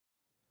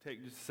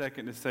Take just a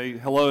second to say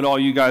hello to all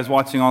you guys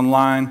watching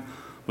online.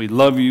 We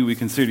love you. We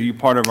consider you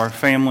part of our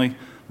family.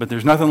 But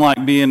there's nothing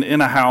like being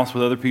in a house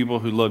with other people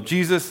who love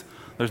Jesus.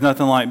 There's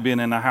nothing like being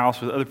in a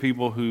house with other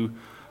people who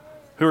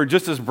are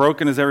just as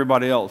broken as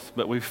everybody else.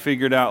 But we've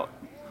figured out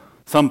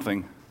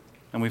something.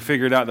 And we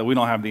figured out that we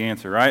don't have the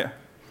answer, right?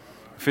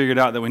 We figured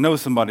out that we know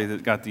somebody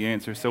that got the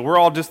answer. So we're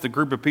all just a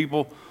group of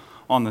people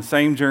on the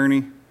same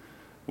journey.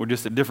 We're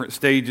just at different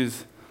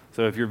stages.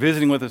 So if you're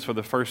visiting with us for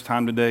the first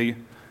time today,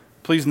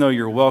 please know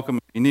you're welcome.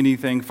 If you need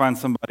anything, find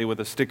somebody with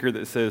a sticker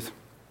that says,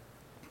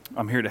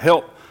 I'm here to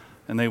help,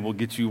 and they will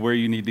get you where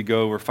you need to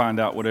go or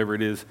find out whatever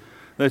it is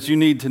that you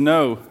need to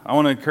know. I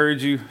want to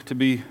encourage you to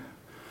be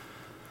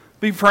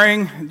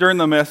praying during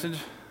the message.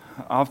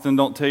 I often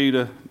don't tell you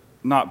to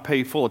not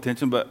pay full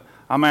attention, but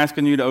I'm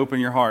asking you to open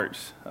your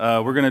hearts.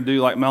 We're going to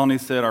do, like Melanie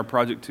said, our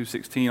Project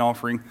 216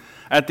 offering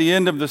at the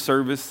end of the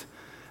service,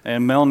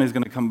 and Melanie's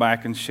going to come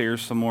back and share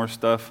some more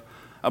stuff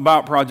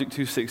about Project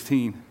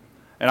 216.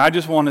 And I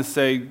just want to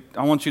say,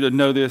 I want you to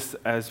know this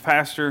as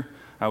pastor.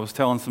 I was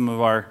telling some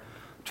of our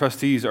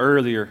trustees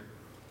earlier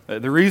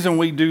that the reason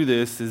we do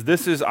this is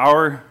this is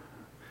our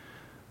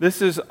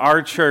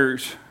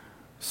church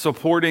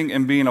supporting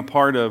and being a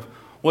part of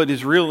what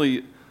is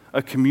really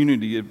a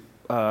community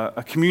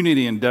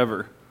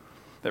endeavor.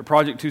 That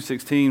Project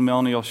 216,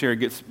 Melanie will share,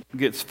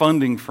 gets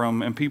funding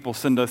from, and people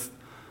send us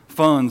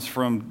funds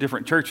from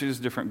different churches,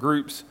 different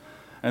groups,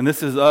 and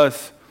this is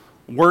us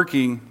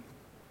working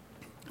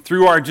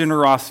through our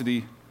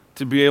generosity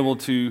to be able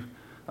to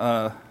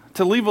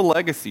leave a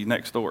legacy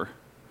next door.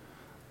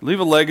 Leave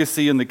a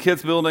legacy in the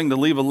kids building, to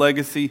leave a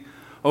legacy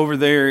over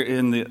there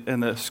in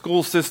the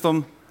school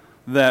system,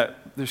 that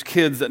there's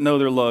kids that know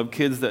they're loved,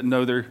 kids that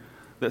know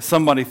that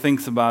somebody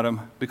thinks about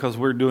them because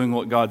we're doing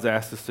what God's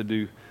asked us to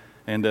do.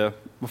 And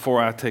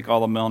before I take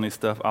all the Melanie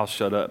stuff, I'll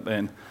shut up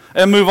and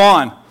move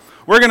on.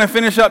 We're going to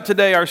finish up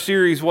today our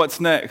series, What's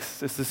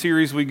Next? It's the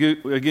series we do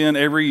again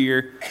every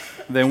year.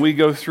 Then we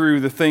go through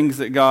the things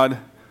that God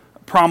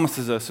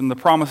promises us and the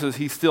promises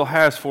He still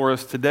has for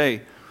us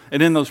today.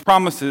 And in those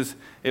promises,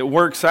 it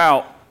works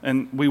out,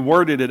 and we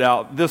worded it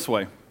out this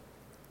way,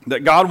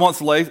 that God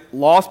wants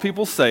lost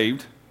people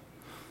saved.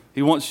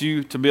 He wants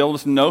you to be able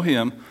to know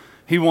Him.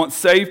 He wants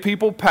saved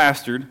people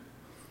pastored.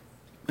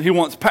 He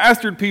wants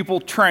pastored people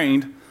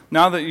trained.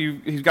 Now that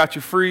He's got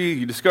you free,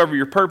 you discover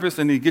your purpose,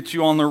 and He gets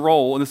you on the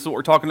roll, and this is what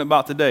we're talking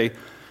about today.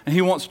 And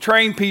He wants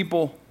trained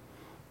people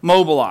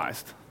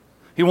mobilized.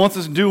 He wants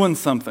us doing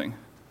something.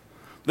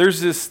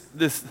 There's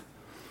this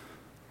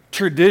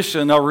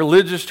tradition, a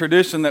religious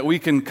tradition, that we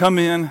can come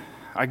in,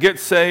 I get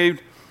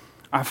saved,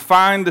 I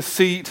find a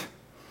seat,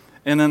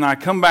 and then I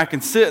come back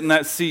and sit in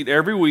that seat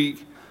every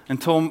week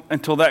until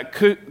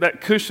that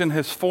cushion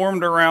has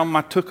formed around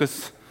my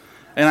tuchus,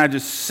 and I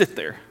just sit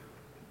there.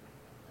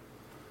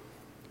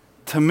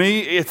 To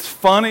me, it's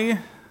funny.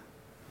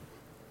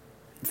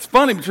 It's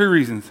funny for two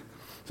reasons.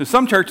 So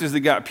some churches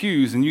that got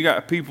pews, and you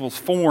got people's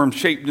form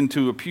shaped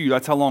into a pew.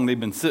 That's how long they've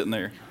been sitting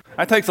there.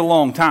 That takes a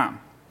long time.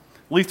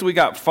 At least we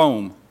got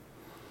foam.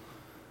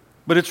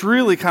 But it's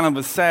really kind of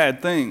a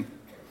sad thing,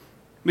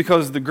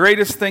 because the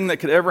greatest thing that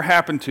could ever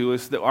happen to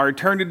us, that our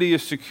eternity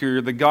is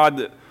secure, the God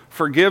that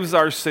forgives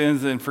our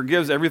sins and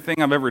forgives everything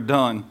I've ever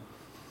done,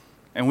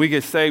 and we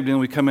get saved and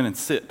we come in and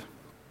sit.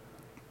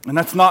 And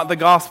that's not the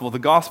gospel. The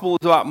gospel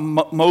is about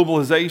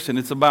mobilization.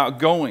 It's about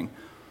going.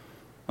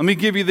 Let me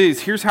give you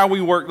these. Here's how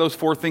we work those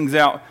four things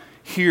out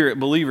here at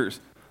Believers.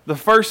 The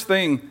first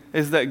thing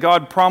is that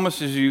God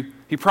promises you,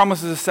 He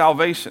promises us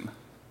salvation,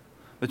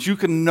 that you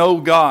can know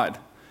God.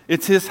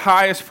 It's His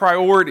highest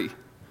priority.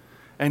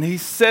 And He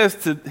says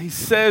to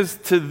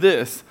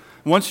this,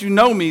 once you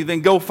know Me,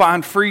 then go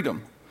find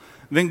freedom.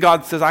 Then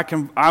God says,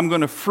 I'm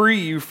going to free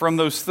you from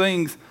those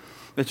things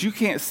that you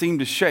can't seem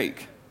to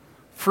shake.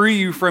 Free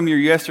you from your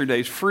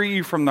yesterdays, free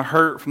you from the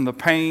hurt, from the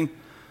pain,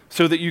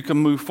 so that you can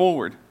move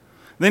forward.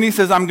 Then He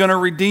says, I'm going to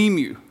redeem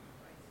you.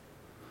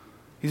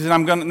 He says,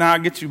 now I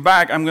get you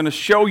back. I'm going to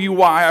show you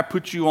why I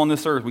put you on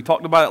this earth. We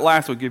talked about it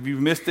last week. If you've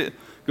missed it,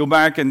 go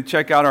back and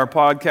check out our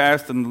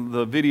podcast, and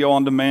the video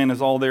on demand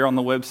is all there on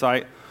the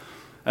website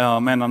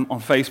and on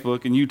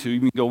Facebook and YouTube. You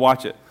can go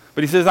watch it.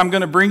 But He says, I'm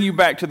going to bring you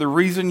back to the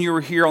reason you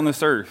were here on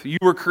this earth. You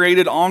were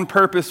created on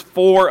purpose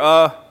for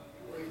a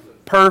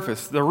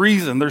purpose, the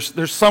reason.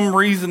 There's some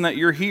reason that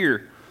you're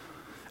here.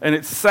 And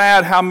it's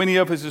sad how many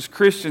of us as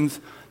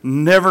Christians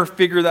never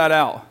figure that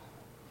out.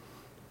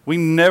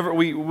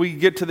 We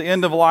get to the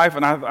end of life,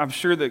 and I'm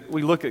sure that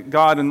we look at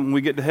God and when we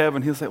get to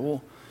heaven, He'll say,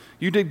 well,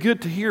 you did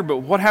good to here, but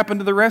what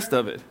happened to the rest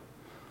of it?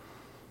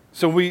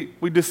 So we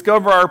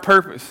discover our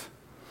purpose.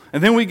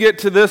 And then we get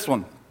to this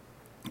one,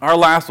 our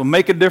last one,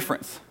 make a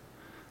difference.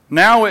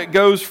 Now it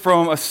goes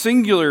from a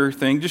singular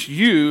thing, just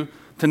you,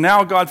 to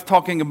now God's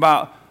talking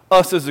about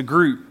us as a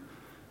group.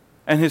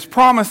 And His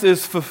promise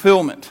is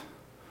fulfillment.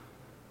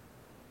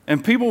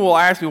 And people will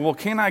ask me, well,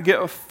 can I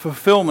get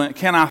fulfillment?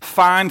 Can I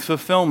find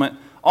fulfillment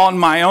on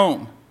my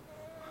own?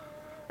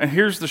 And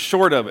here's the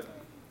short of it.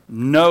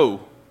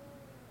 No,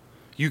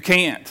 you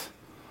can't.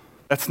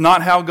 That's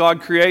not how God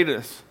created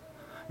us.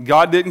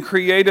 God didn't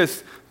create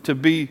us to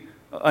be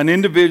an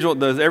individual that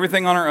does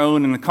everything on our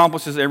own and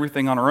accomplishes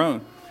everything on our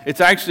own.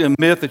 It's actually a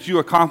myth that you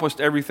accomplished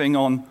everything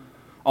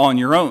on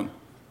your own.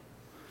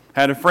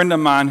 I had a friend of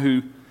mine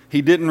who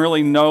he didn't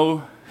really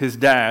know his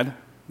dad,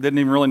 didn't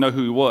even really know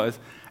who he was,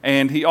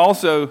 and he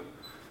also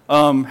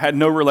had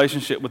no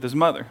relationship with his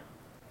mother.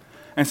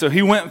 And so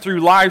he went through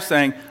life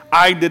saying,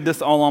 I did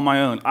this all on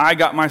my own. I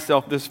got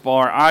myself this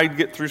far. I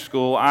get through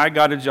school. I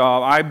got a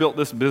job. I built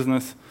this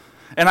business.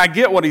 And I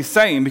get what he's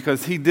saying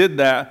because he did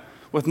that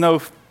with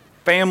no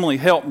family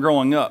help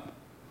growing up.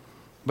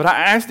 But I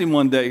asked him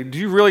one day, do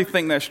you really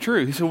think that's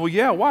true? He said, well,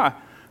 yeah, why?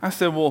 I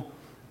said, well,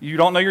 you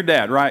don't know your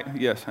dad, right?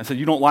 Yes. I said,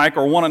 you don't like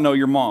or want to know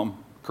your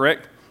mom,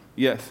 correct?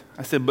 Yes.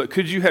 I said, but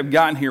could you have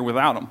gotten here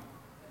without him?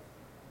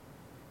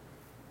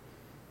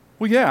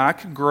 Well, yeah, I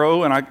could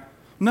grow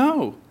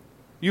no,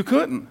 you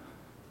couldn't.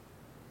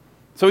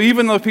 So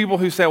even those people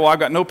who say, well, I've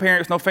got no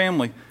parents, no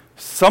family,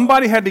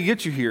 somebody had to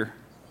get you here.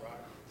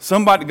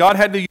 God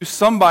had to use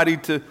somebody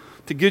to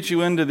get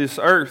you into this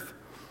earth.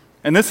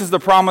 And this is the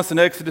promise in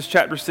Exodus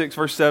chapter 6,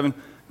 verse 7.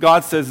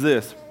 God says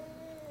this,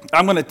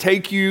 I'm going to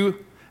take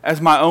you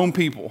as my own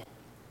people,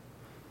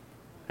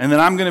 and then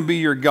I'm going to be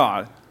your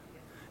God.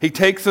 He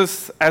takes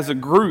us as a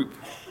group.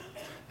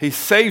 He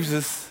saves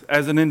us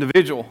as an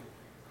individual.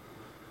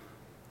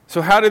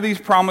 So how do these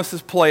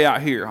promises play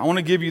out here? I want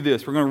to give you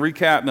this. We're going to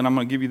recap, then I'm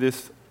going to give you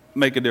this,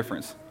 make a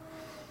difference.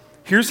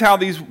 Here's how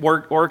these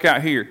work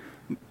out here.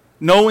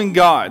 Knowing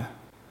God.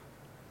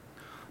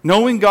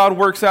 Knowing God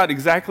works out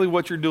exactly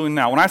what you're doing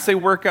now. When I say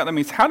work out, that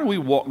means how do we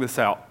walk this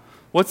out?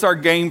 What's our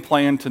game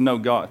plan to know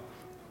God?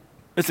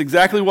 It's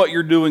exactly what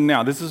you're doing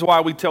now. This is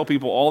why we tell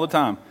people all the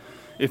time,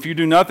 if you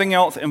do nothing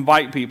else,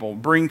 invite people,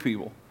 bring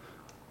people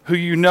who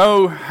you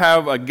know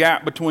have a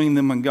gap between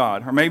them and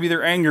God, or maybe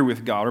they're angry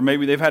with God, or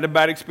maybe they've had a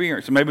bad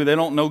experience, or maybe they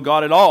don't know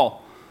God at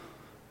all.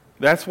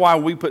 That's why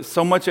we put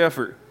so much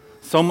effort,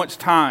 so much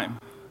time,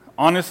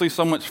 honestly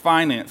so much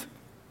finance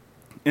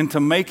into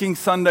making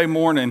Sunday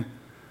morning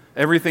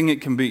everything it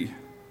can be.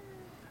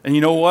 And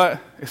you know what?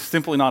 It's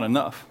simply not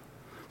enough.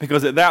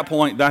 Because at that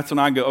point, that's when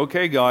I go,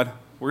 okay, God,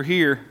 we're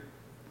here.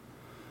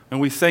 And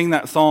we sing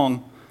that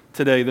song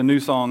today, the new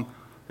song,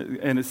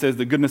 and it says,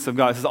 the goodness of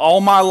God. It says, all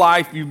my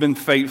life you've been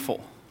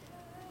faithful.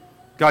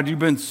 God, you've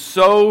been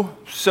so,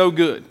 so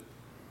good.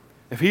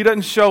 If he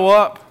doesn't show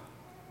up,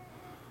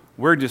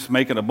 we're just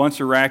making a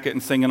bunch of racket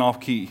and singing off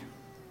key.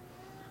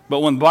 But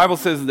when the Bible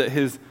says that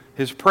his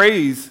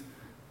praise,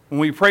 when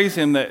we praise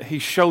him, that he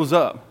shows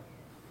up,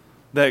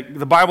 that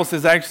the Bible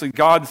says actually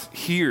God's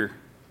here.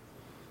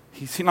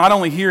 He's not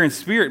only here in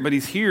spirit, but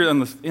he's here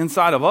on the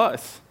inside of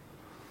us.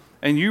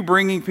 And you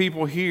bringing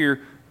people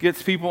here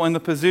gets people in the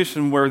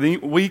position where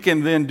we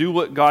can then do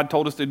what God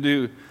told us to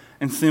do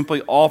and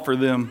simply offer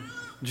them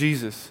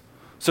Jesus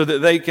so that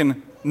they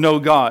can know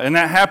God. And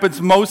that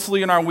happens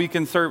mostly in our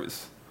weekend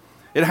service.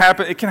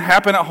 It can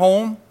happen at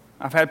home.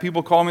 I've had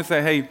people call me and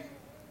say, hey,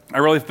 I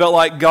really felt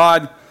like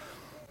God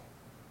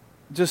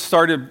just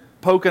started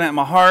poking at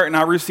my heart and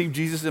I received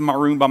Jesus in my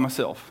room by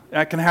myself.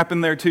 That can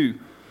happen there too.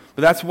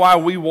 But that's why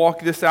we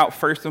walk this out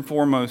first and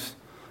foremost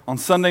on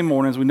Sunday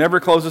mornings. We never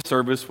close a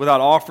service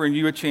without offering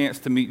you a chance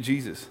to meet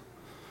Jesus.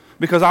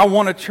 Because I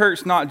want a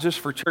church not just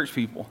for church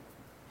people.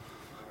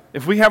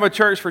 If we have a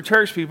church for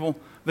church people,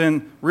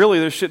 then really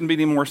there shouldn't be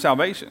any more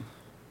salvation,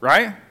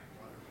 right?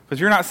 Because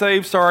you're not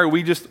saved, sorry,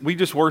 we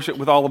just worship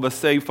with all of us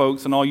saved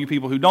folks, and all you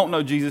people who don't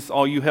know Jesus,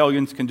 all you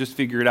hellions can just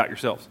figure it out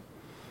yourselves.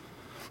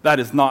 That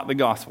is not the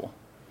gospel.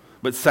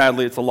 But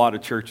sadly, it's a lot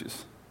of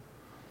churches.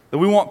 That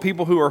we want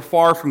people who are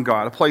far from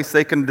God, a place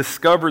they can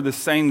discover the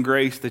same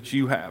grace that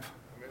you have.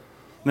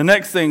 The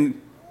next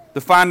thing, the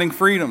finding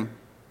freedom.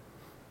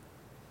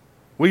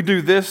 We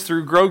do this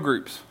through grow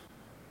groups.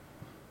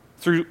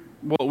 Through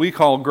what we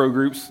call grow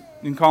groups.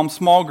 You can call them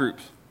small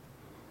groups.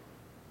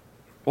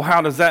 Well,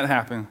 how does that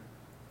happen?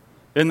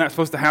 Isn't that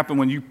supposed to happen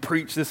when you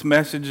preach this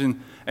message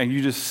and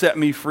you just set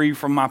me free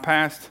from my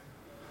past?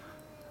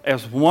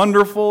 As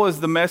wonderful as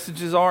the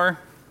messages are,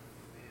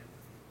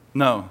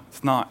 no,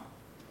 it's not.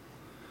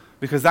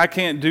 Because I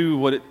can't do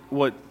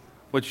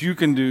what you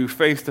can do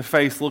face to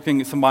face, looking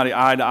at somebody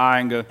eye to eye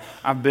and go,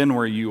 I've been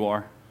where you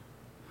are.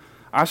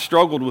 I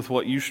struggled with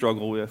what you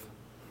struggle with.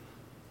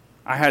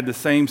 I had the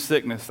same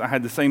sickness. I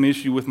had the same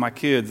issue with my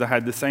kids. I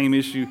had the same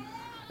issue.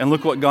 And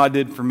look what God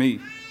did for me.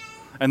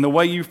 And the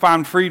way you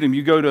find freedom,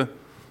 you go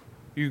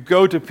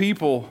to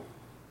people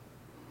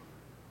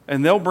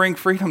and they'll bring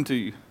freedom to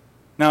you.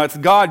 Now, it's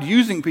God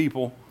using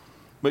people,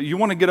 but you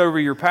want to get over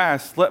your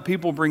past, let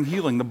people bring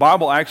healing. The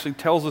Bible actually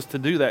tells us to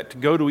do that, to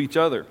go to each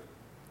other.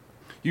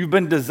 You've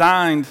been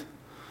designed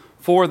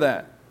for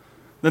that.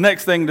 The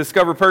next thing,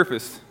 discover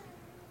purpose.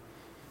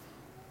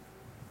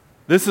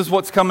 This is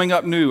what's coming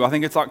up new. I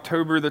think it's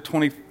October the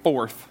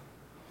 24th.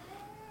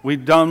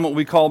 We've done what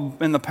we call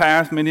in the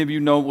past, many of you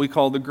know what we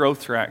call the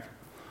growth track.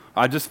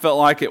 I just felt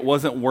like it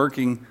wasn't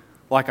working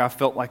like I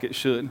felt like it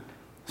should.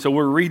 So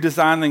we're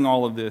redesigning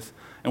all of this,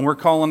 and we're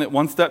calling it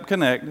One Step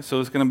Connect. So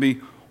it's going to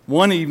be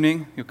one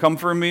evening, you'll come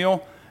for a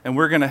meal, and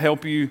we're going to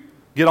help you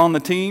get on the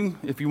team.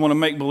 If you want to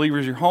make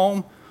believers your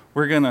home,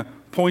 we're going to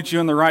point you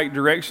in the right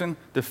direction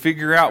to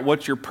figure out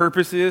what your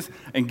purpose is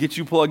and get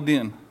you plugged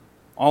in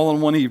all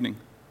in one evening.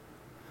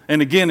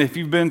 And again, if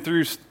you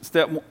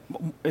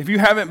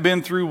haven't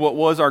been through what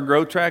was our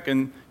growth track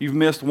and you've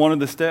missed one of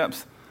the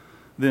steps,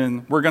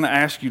 then we're going to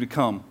ask you to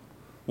come.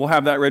 We'll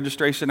have that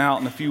registration out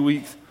in a few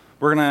weeks.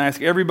 We're going to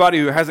ask everybody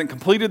who hasn't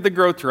completed the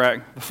growth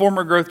track, the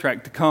former growth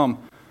track, to come,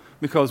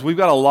 because we've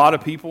got a lot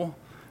of people,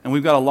 and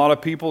we've got a lot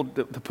of people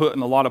to put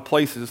in a lot of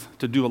places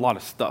to do a lot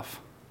of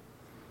stuff.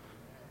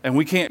 And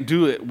we can't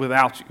do it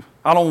without you.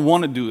 I don't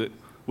want to do it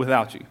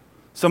without you.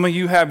 Some of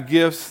you have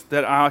gifts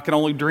that I can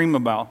only dream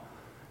about,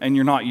 and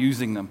you're not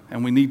using them.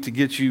 And we need to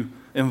get you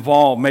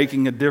involved,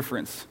 making a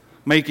difference,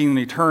 making an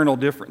eternal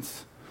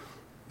difference.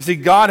 You see,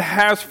 God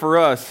has for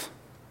us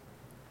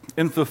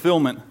in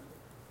fulfillment,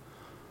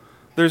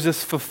 there's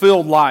this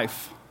fulfilled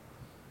life.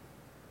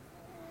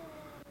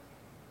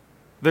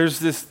 There's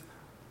this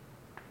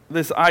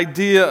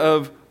idea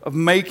of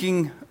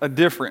making a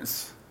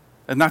difference.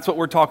 And that's what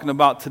we're talking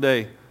about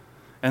today.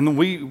 And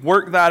we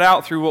work that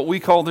out through what we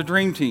call the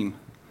Dream Team.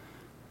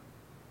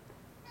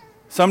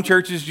 Some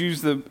churches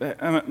use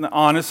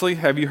honestly,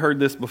 have you heard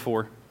this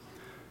before?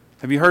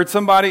 Have you heard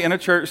somebody in a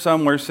church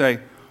somewhere say,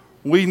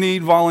 we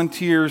need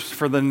volunteers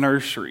for the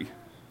nursery?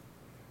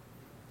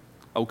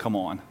 Oh, come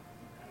on.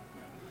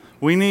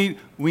 We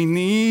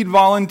need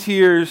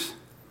volunteers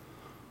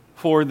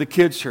for the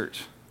kids'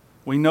 church.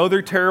 We know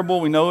they're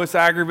terrible. We know it's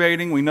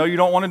aggravating. We know you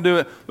don't want to do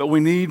it, but we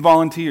need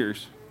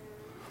volunteers.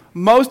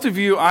 Most of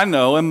you I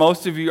know, and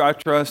most of you I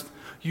trust,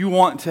 you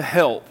want to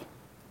help.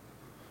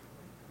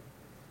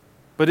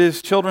 But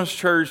is children's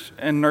church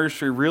and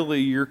nursery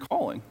really your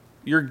calling,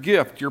 your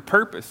gift, your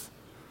purpose?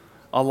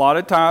 A lot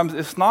of times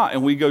it's not,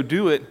 and we go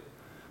do it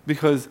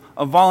because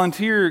a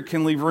volunteer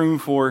can leave room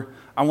for,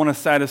 I want to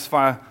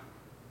satisfy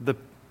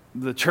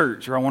the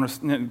church, or I want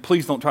to,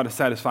 please don't try to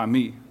satisfy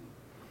me.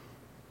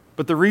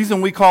 But the reason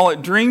we call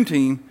it Dream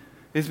Team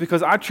is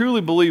because I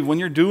truly believe when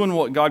you're doing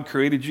what God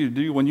created you to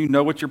do, when you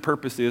know what your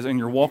purpose is and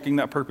you're walking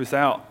that purpose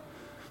out,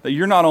 that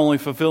you're not only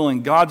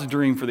fulfilling God's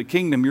dream for the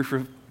kingdom,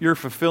 you're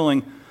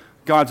fulfilling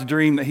God's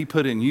dream that He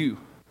put in you.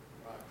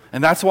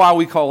 And that's why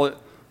we call it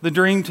the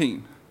Dream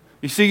Team.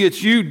 You see,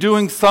 it's you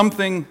doing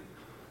something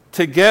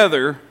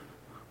together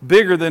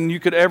bigger than you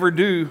could ever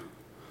do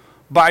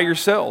by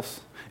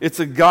yourselves. It's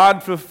a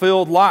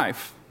God-fulfilled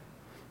life.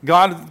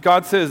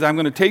 God says, I'm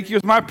going to take you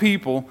as my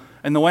people,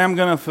 and the way I'm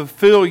going to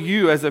fulfill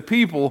you as a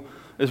people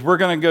is we're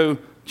going to go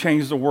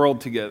change the world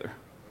together.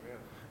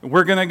 Amen.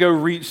 We're going to go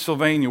reach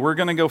Sylvania. We're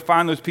going to go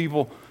find those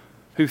people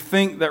who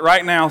think that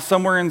right now,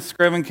 somewhere in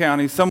Screven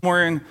County,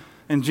 somewhere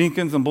in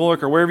Jenkins and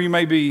Bullock, or wherever you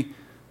may be,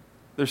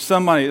 there's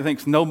somebody that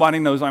thinks nobody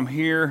knows I'm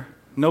here,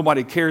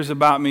 nobody cares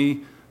about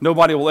me,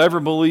 nobody will ever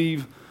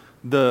believe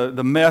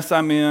the mess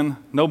I'm in,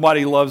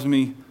 nobody loves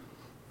me.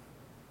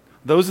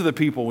 Those are the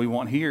people we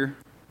want here.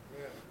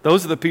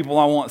 Those are the people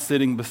I want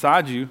sitting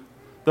beside you.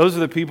 Those are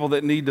the people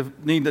that need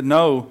to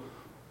know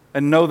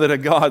and know that a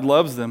God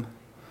loves them.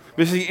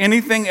 But see,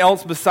 anything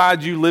else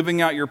besides you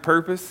living out your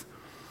purpose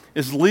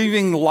is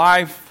leaving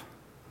life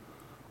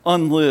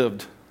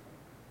unlived,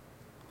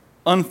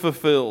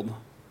 unfulfilled.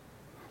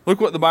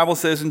 Look what the Bible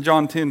says in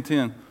John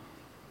 10:10.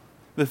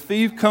 The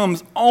thief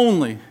comes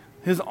only,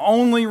 his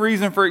only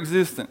reason for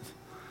existence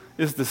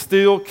is to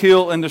steal,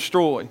 kill, and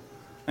destroy.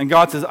 And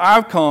God says,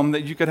 I've come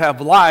that you could have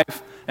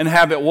life and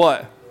have it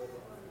what?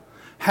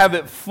 Have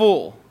it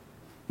full,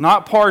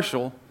 not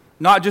partial,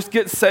 not just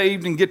get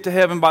saved and get to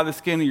heaven by the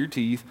skin of your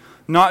teeth,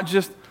 not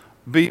just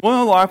be,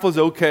 well, life was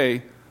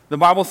okay. The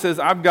Bible says,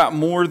 I've got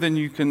more than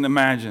you can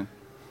imagine.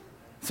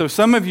 So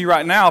some of you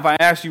right now, if I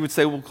asked you, would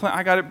say, well, Clint,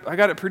 I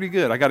got it pretty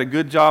good. I got a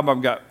good job.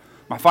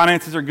 My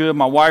finances are good.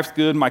 My wife's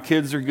good. My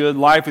kids are good.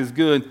 Life is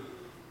good.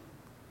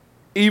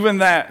 Even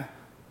that,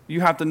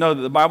 you have to know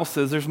that the Bible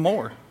says there's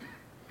more.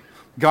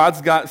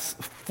 God's got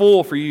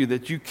full for you,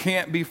 that you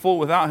can't be full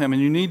without Him.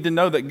 And you need to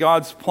know that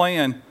God's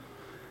plan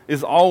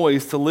is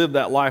always to live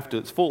that life to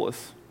its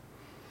fullest.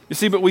 You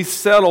see, but we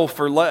settle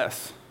for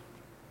less.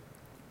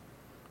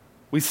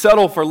 We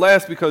settle for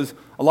less because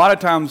a lot of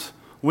times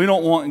we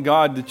don't want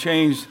God to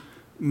change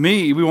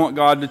me. We want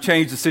God to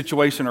change the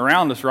situation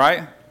around us,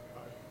 right?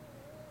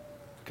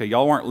 Okay,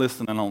 y'all weren't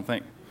listening, I don't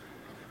think.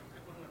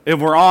 If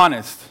we're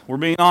honest, we're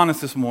being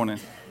honest this morning,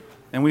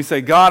 and we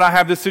say, God, I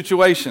have this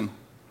situation.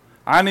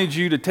 I need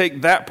you to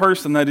take that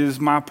person that is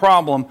my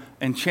problem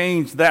and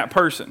change that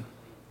person.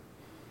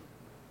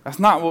 That's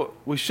not what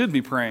we should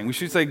be praying. We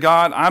should say,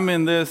 God, I'm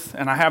in this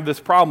and I have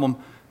this problem.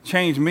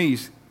 Change me.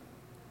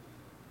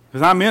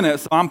 Because I'm in it,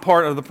 so I'm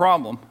part of the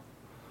problem.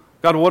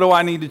 God, what do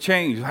I need to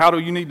change? How do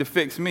you need to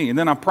fix me? And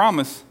then I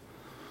promise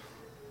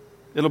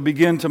it'll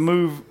begin to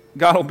move.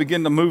 God will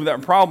begin to move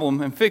that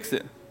problem and fix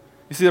it.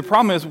 You see, the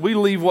problem is we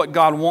leave what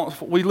God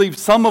wants. We leave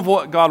some of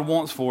what God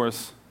wants for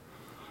us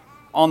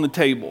on the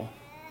table.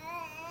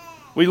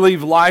 We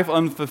leave life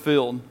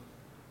unfulfilled.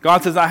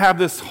 God says, I have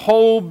this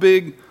whole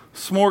big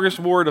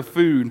smorgasbord of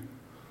food,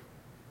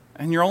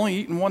 and you're only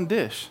eating one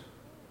dish.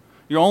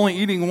 You're only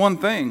eating one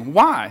thing.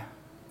 Why?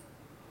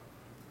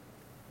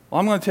 Well,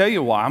 I'm going to tell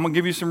you why. I'm going to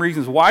give you some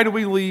reasons. Why do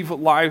we leave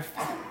life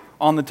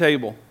on the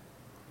table?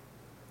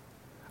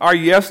 Our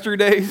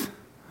yesterdays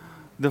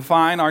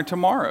define our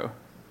tomorrow.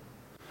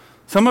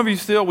 Some of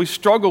you we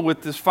struggle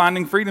with this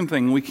finding freedom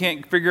thing. We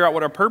can't figure out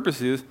what our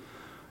purpose is.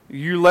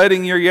 You're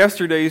letting your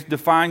yesterdays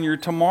define your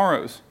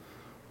tomorrows.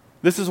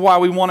 This is why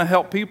we want to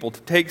help people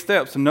to take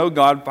steps to know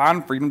God,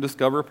 find freedom,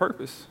 discover a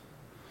purpose.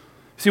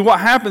 See, what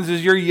happens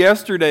is your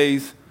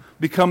yesterdays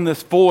become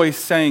this voice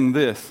saying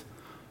this.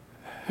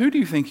 Who do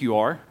you think you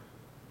are?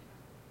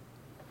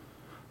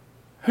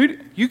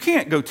 You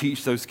can't go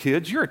teach those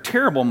kids. You're a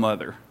terrible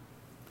mother.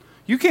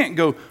 You can't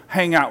go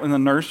hang out in the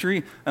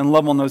nursery and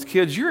love on those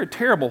kids. You're a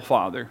terrible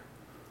father.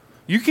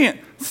 You can't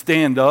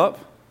stand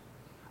up.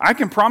 I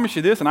can promise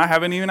you this, and I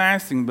haven't even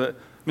asked him, but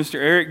Mr.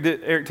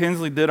 Eric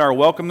Tinsley did our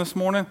welcome this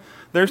morning.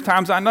 There's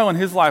times I know in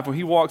his life where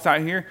he walks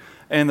out here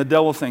and the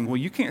devil's saying, well,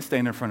 you can't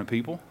stand in front of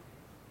people.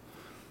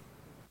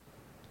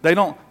 They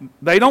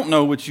don't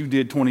know what you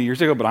did 20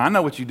 years ago, but I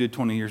know what you did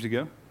 20 years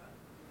ago.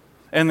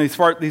 And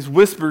these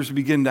whispers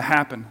begin to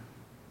happen.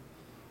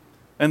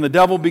 And the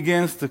devil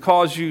begins to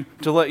cause you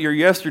to let your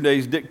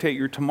yesterdays dictate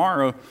your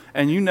tomorrow,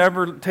 and you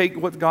never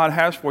take what God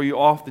has for you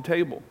off the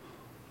table.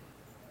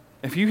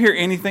 If you hear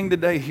anything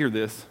today, hear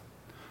this.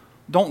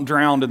 Don't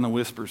drown in the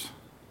whispers.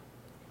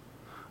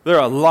 There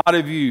are a lot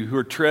of you who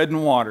are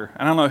treading water.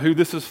 I don't know who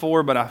this is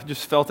for, but I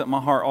just felt it in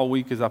my heart all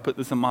week as I put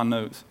this in my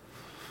notes.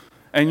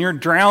 And you're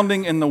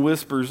drowning in the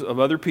whispers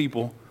of other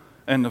people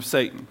and of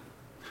Satan.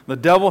 The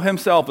devil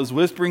himself is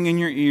whispering in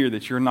your ear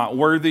that you're not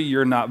worthy,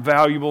 you're not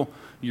valuable,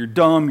 you're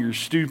dumb, you're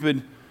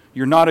stupid,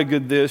 you're not a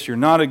good this, you're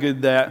not a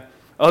good that.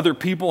 Other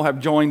people have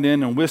joined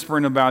in and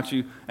whispering about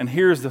you. And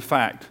here's the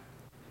fact.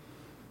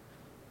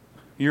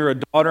 You're a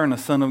daughter and a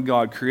son of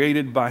God,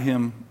 created by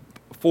him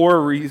for a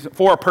reason,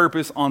 for a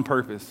purpose, on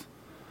purpose.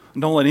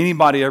 And don't let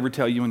anybody ever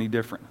tell you any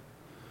different.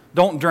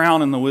 Don't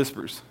drown in the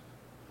whispers.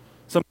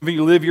 Some of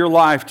you live your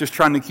life just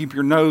trying to keep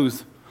your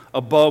nose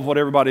above what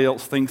everybody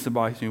else thinks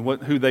about you,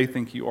 who they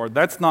think you are.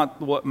 That's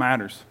not what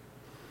matters.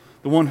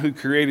 The one who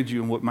created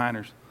you and what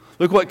matters.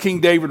 Look what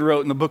King David wrote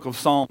in the book of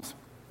Psalms.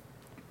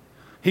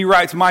 He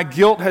writes, my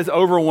guilt has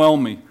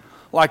overwhelmed me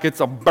like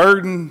it's a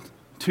burden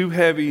too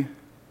heavy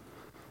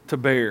to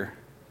bear.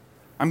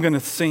 I'm going to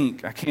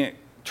sink. I can't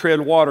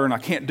tread water and I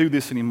can't do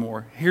this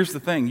anymore. Here's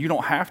the thing. You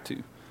don't have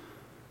to.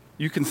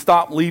 You can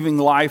stop leaving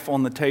life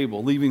on the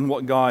table, leaving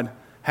what God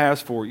has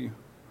for you.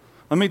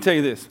 Let me tell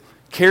you this.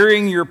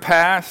 Carrying your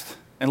past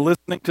and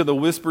listening to the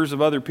whispers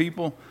of other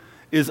people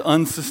is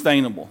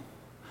unsustainable.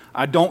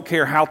 I don't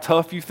care how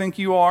tough you think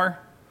you are,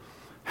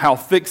 how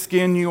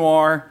thick-skinned you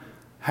are,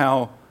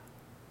 how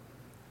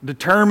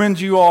determined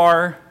you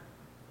are,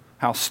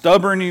 how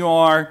stubborn you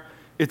are.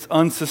 It's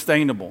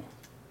unsustainable.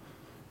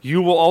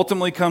 You will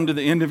ultimately come to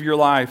the end of your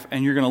life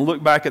and you're going to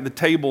look back at the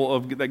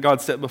table that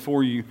God set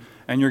before you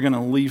and you're going to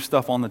leave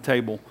stuff on the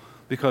table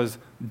because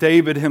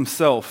David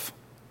himself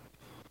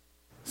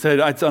said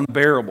it's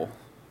unbearable.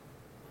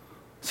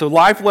 So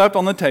life left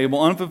on the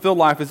table, unfulfilled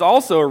life, is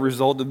also a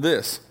result of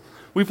this.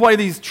 We play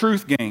these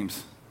truth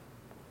games.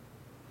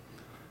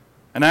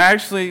 And I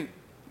actually,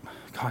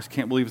 gosh, I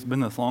can't believe it's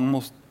been this long,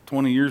 almost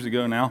 20 years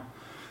ago now,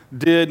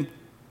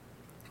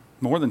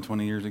 more than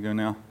 20 years ago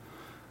now,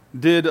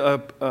 did a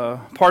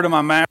part of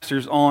my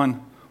master's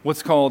on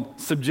what's called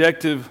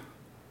subjective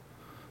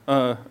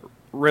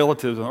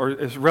relativism, or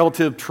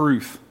relative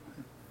truth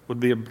would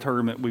be a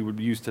term that we would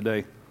use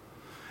today.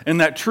 And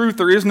that truth,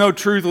 there is no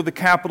truth with a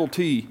capital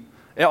T.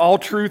 All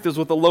truth is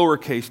with a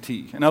lowercase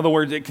t. In other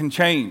words, it can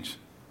change.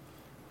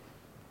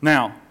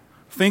 Now,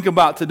 think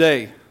about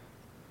today.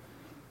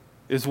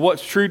 Is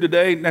what's true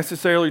today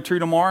necessarily true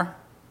tomorrow?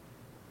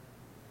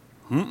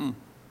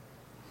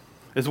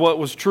 Is what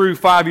was true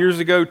 5 years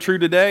ago true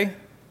today?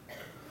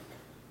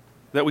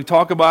 That we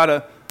talk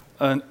about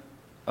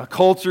a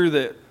culture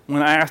that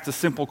when I asked a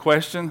simple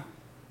question,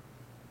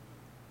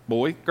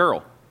 boy,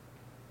 girl,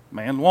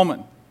 man,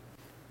 woman,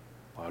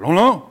 I don't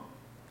know.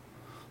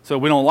 So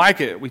we don't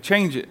like it, we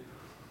change it.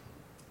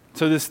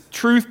 So this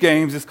truth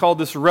games is called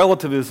this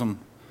relativism.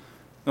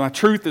 My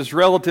truth is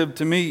relative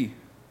to me.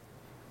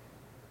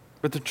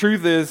 But the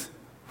truth is,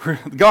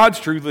 God's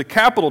truth, the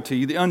capital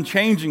T, the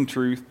unchanging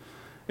truth,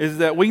 is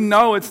that we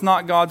know it's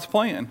not God's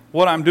plan,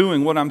 what I'm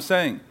doing, what I'm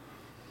saying.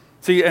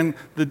 See, and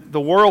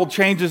the world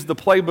changes the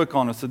playbook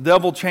on us. The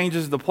devil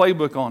changes the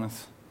playbook on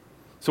us.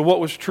 So what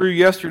was true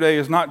yesterday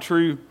is not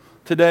true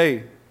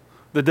today.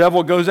 The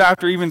devil goes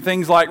after even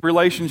things like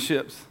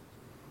relationships.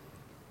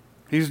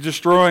 He's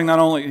destroying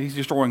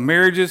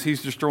marriages,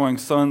 he's destroying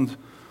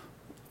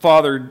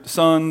father,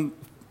 son,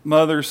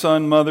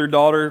 mother,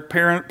 daughter,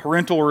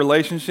 parental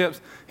relationships.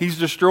 He's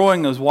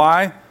destroying those.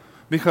 Why?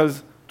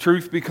 Because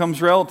truth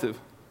becomes relative.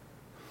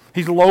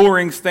 He's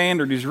lowering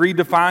standard. He's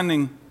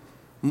redefining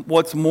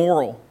what's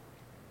moral.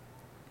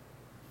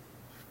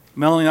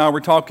 Melanie and I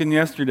were talking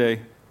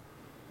yesterday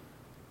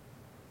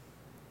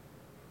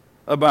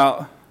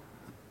about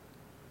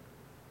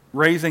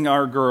raising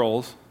our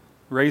girls,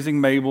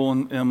 raising Mabel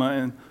and Emma,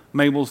 and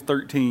Mabel's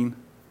 13,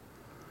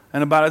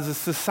 and about as a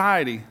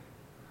society,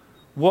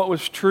 what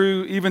was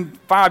true even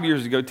 5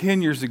 years ago,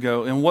 10 years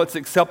ago, and what's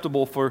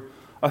acceptable for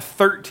a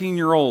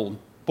 13-year-old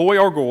boy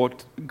or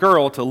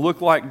girl to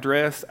look like,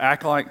 dress,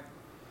 act like,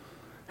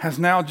 has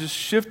now just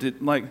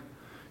shifted. Like,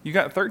 you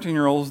got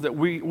 13-year-olds that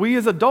we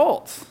as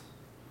adults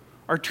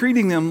are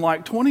treating them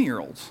like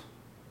 20-year-olds.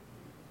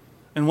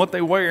 And what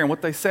they wear and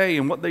what they say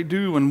and what they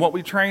do and what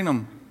we train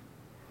them.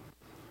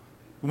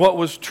 What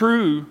was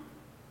true,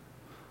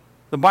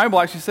 the Bible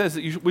actually says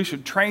that we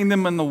should train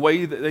them in the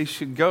way that they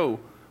should go.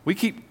 We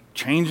keep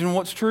changing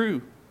what's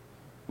true,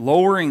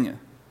 lowering it.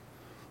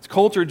 This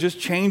culture just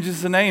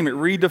changes the name. It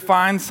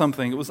redefines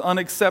something. It was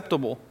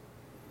unacceptable.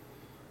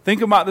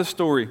 Think about this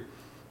story.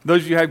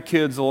 Those of you who have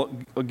kids will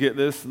get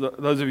this.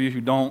 Those of you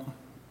who don't,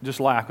 just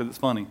laugh because it's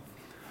funny.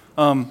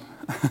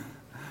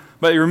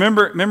 But anybody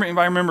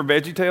remember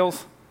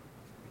VeggieTales?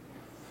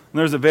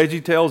 There's a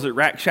VeggieTales at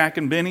Rack Shack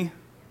and Benny.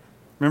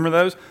 Remember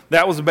those?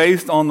 That was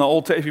based on the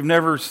Old Testament. If you've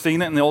never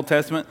seen it in the Old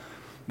Testament,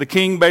 the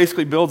king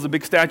basically builds a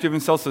big statue of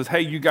himself, says,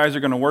 hey, you guys are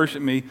going to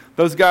worship me.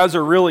 Those guys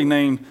are really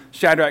named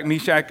Shadrach,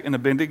 Meshach, and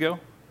Abednego.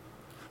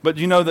 But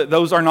you know that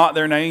those are not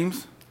their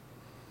names?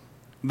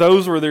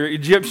 Those were their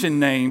Egyptian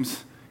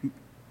names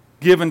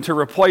given to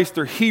replace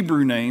their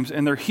Hebrew names.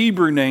 And their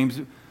Hebrew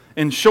names,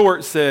 in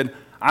short, said,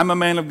 I'm a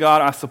man of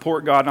God, I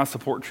support God, and I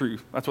support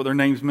truth. That's what their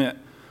names meant.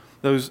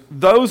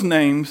 Those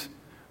names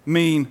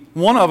mean,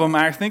 one of them,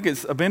 I think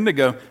it's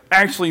Abednego,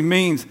 actually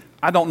means,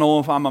 I don't know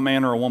if I'm a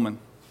man or a woman.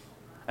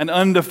 An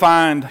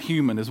undefined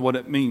human is what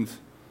it means.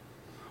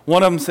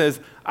 One of them says,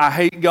 I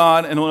hate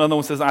God, and another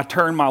one says, I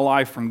turn my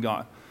life from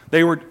God.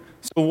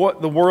 So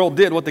what the world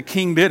did, what the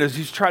king did, is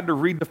he's tried to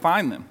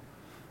redefine them.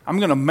 I'm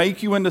going to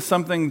make you into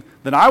something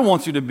that I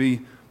want you to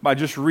be by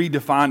just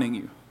redefining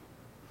you.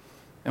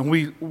 And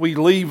we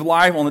leave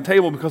life on the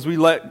table because we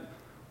let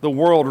the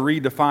world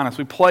redefine us.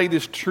 We play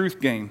this truth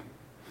game.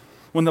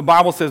 When the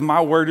Bible says, my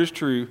word is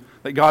true,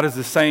 that God is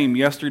the same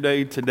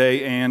yesterday,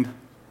 today, and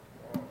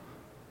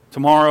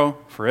tomorrow,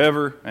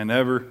 forever, and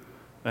ever,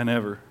 and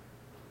ever.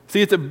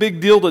 See, it's a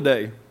big deal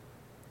today.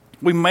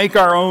 We make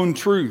our own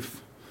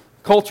truth.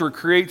 Culture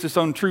creates its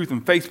own truth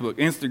in Facebook,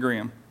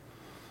 Instagram,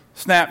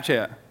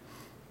 Snapchat.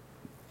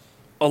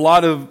 A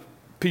lot of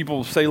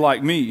people say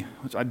like me,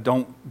 which I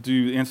don't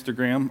do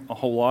Instagram a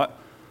whole lot,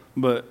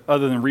 but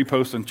other than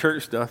reposting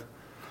church stuff.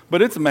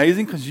 But it's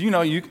amazing because,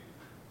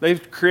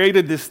 they've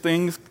created these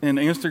things in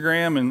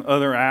Instagram and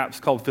other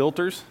apps called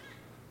filters.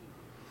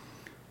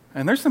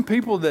 And there's some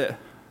people that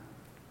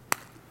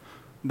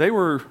they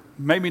were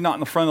maybe not in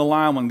the front of the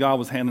line when God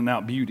was handing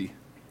out beauty.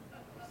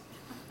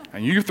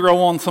 And you throw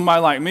on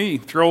somebody like me,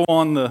 throw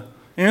on the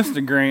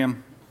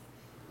Instagram,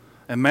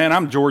 and man,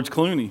 I'm George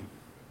Clooney.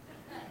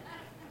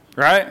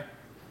 Right?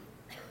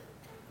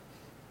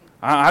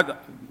 But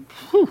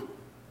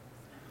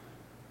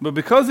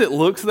because it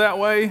looks that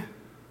way,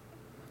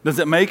 does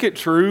it make it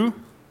true?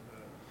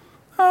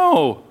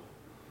 No.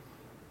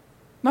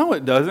 No,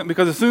 it doesn't.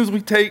 Because as soon as we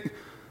take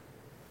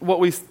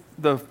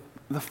the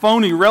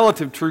phony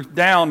relative truth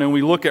down and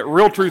we look at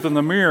real truth in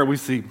the mirror, we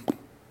see.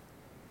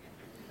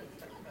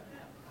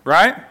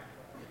 Right?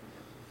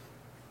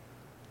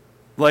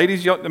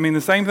 Ladies,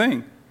 the same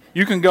thing.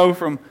 You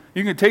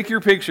can take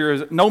your picture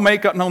as no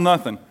makeup, no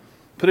nothing.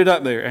 Put it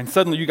up there, and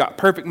suddenly you got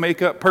perfect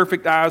makeup,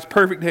 perfect eyes,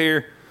 perfect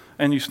hair,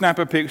 and you snap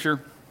a picture.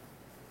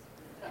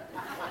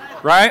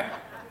 Right?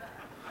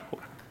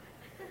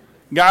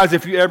 Guys,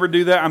 if you ever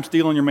do that, I'm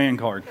stealing your man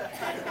card.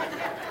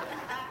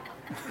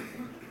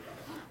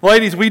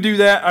 Ladies, we do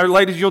that. Or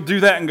ladies, you'll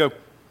do that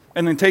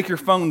and then take your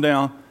phone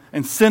down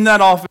and send that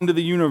off into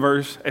the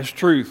universe as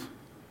truth.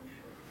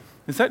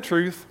 Is that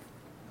truth?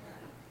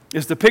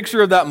 Is the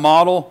picture of that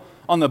model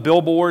on the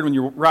billboard when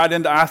you ride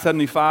into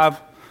I-75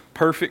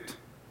 perfect?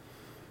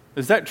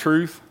 Is that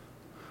truth?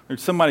 Or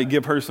did somebody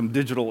give her some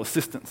digital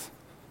assistance?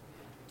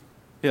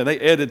 Yeah, they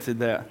edited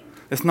that.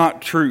 It's not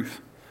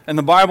truth. And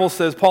the Bible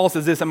says, Paul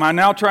says this, am I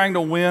now trying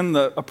to win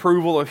the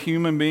approval of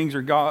human beings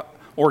or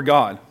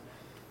God?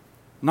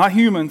 Not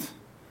humans.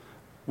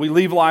 We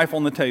leave life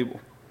on the table.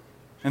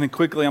 And then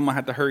quickly, I'm going to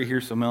have to hurry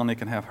here so Melanie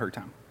can have her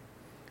time.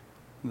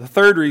 The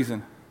third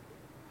reason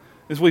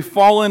is we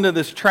fall into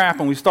this trap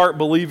and we start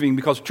believing,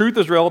 because truth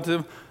is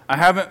relative. I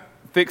haven't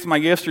fixed my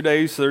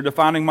yesterdays, so they're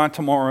defining my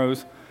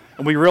tomorrows.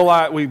 And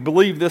we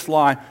believe this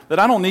lie that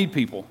I don't need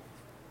people.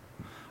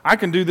 I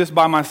can do this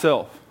by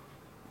myself.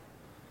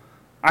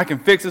 I can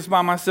fix this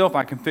by myself.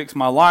 I can fix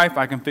my life.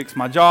 I can fix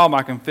my job.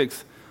 I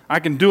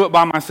can do it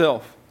by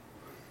myself.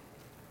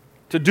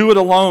 To do it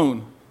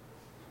alone.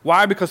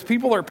 Why? Because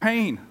people are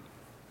pain.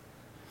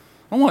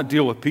 I don't want to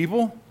deal with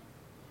people.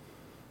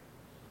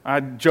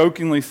 I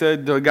jokingly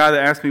said to a guy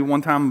that asked me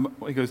one time,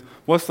 he goes,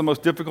 what's the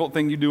most difficult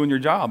thing you do in your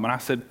job? And I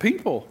said,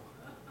 people.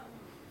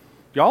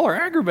 Y'all are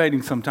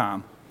aggravating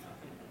sometimes.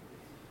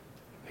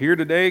 Here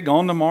today,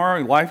 gone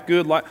tomorrow, life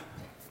good.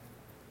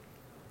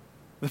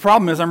 The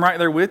problem is I'm right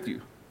there with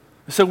you.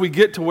 So we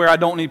get to where I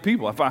don't need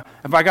people. If I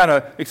got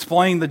to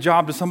explain the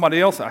job to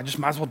somebody else, I just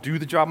might as well do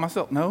the job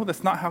myself. No,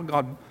 that's not how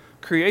God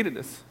created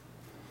us.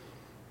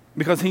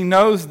 Because he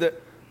knows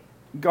that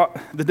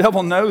the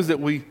devil knows that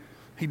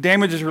He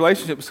damages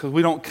relationships because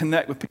we don't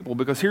connect with people.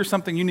 Because here's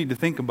something you need to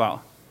think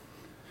about.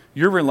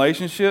 Your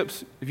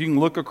relationships, if you can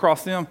look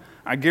across them,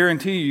 I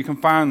guarantee you can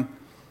find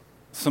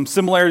some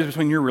similarities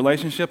between your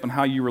relationship and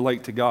how you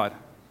relate to God.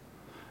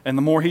 And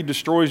the more he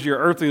destroys your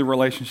earthly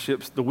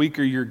relationships, the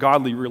weaker your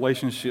godly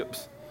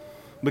relationships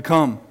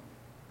become.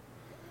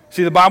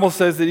 See, the Bible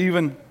says that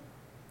even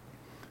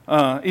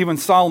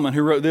Solomon,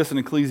 who wrote this in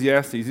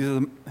Ecclesiastes,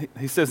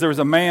 he says there was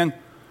a man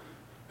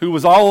who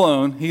was all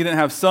alone. He didn't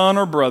have son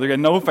or brother. He had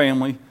no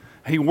family.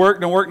 He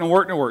worked and worked and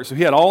worked and worked. So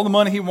he had all the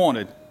money he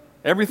wanted,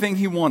 everything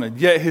he wanted,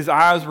 yet his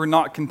eyes were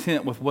not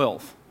content with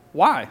wealth.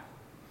 Why?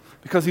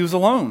 Because he was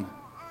alone.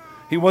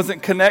 He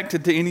wasn't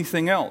connected to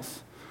anything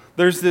else.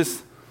 There's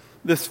this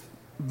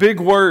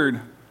big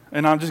word,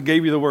 and I just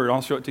gave you the word.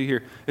 I'll show it to you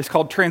here. It's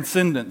called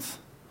transcendence.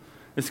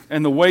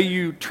 And the way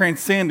you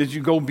transcend is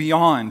you go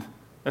beyond.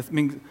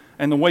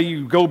 And the way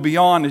you go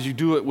beyond is you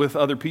do it with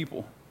other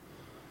people.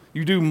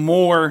 You do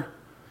more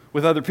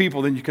with other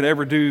people than you could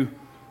ever do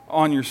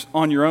on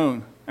your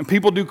own. And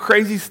people do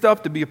crazy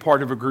stuff to be a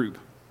part of a group.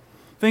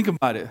 Think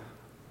about it.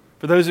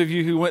 For those of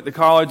you who went to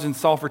college and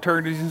saw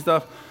fraternities and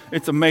stuff,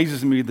 it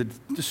amazes me the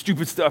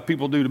stupid stuff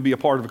people do to be a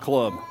part of a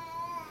club.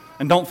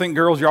 And don't think,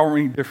 girls, y'all were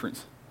any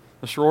different.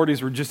 The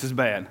sororities were just as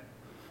bad.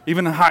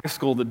 Even in high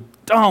school, the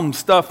dumb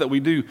stuff that we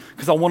do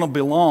because I want to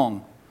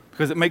belong,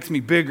 because it makes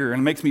me bigger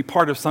and makes me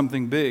part of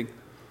something big.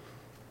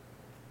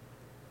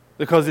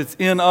 Because it's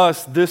in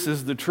us, this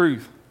is the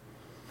truth.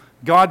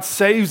 God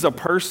saves a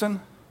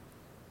person,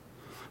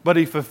 but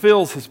he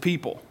fulfills his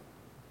people.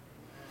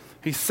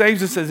 He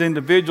saves us as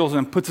individuals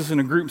and puts us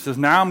in a group and says,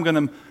 now I'm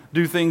going to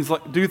do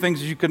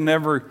things you could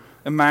never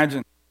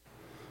imagine.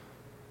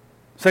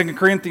 2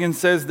 Corinthians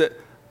says that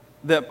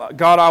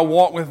God, I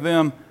walk with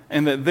them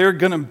and that they're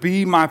going to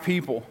be my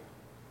people,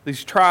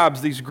 these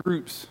tribes, these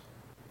groups.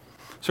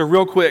 So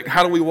real quick,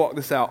 how do we walk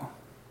this out?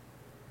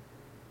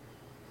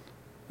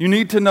 You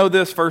need to know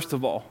this first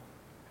of all,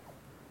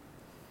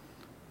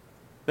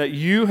 that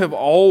you have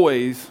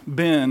always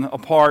been a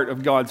part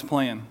of God's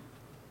plan.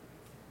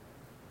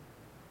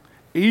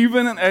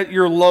 Even at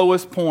your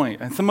lowest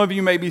point, and some of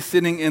you may be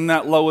sitting in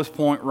that lowest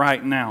point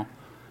right now.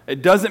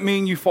 It doesn't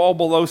mean you fall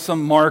below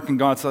some mark and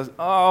God says,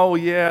 oh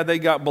yeah, they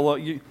got below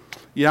you.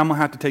 Yeah, I'm going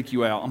to have to take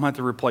you out. I'm going to have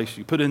to replace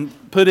you. Put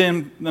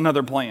in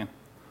another plan.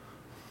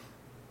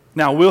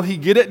 Now, will he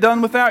get it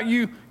done without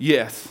you?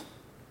 Yes.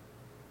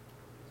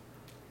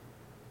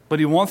 But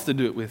he wants to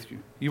do it with you.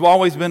 You've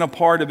always been a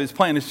part of his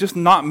plan. It's just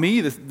not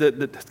me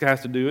that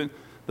has to do it.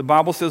 The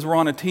Bible says we're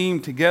on a team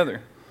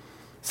together.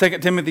 2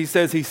 Timothy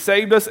says he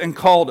saved us and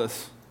called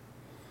us.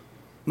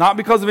 Not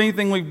because of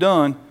anything we've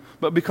done,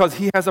 but because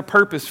he has a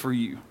purpose for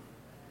you.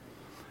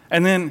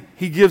 And then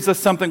he gives us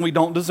something we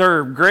don't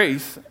deserve,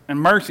 grace and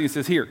mercy. He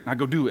says, here, now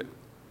go do it.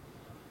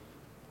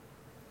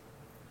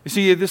 You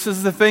see, this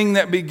is the thing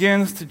that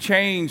begins to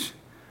change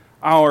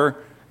our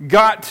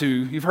got to,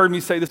 you've heard me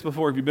say this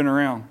before if you've been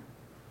around,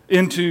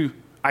 into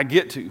I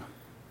get to.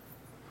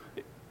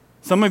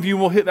 Some of you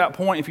will hit that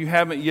point if you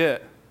haven't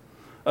yet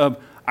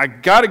of I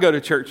got to go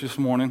to church this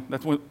morning.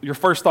 That's your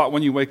first thought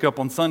when you wake up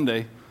on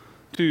Sunday.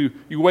 To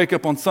you wake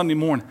up on Sunday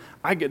morning,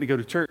 I get to go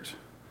to church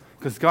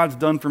because God's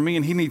done for me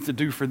and he needs to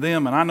do for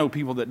them. And I know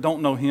people that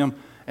don't know him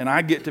and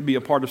I get to be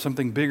a part of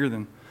something bigger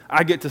than,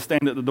 I get to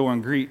stand at the door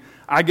and greet.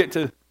 I get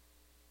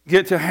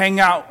to hang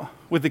out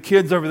with the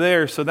kids over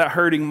there so that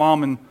hurting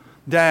mom and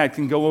dad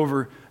can go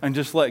over and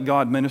just let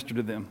God minister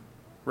to them.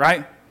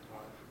 Right?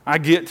 I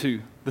get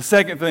to. The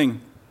second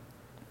thing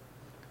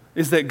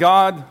is that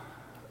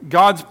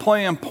God's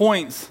plan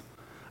points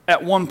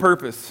at one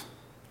purpose.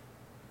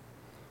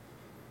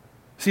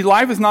 See,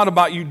 life is not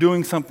about you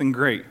doing something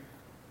great.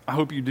 I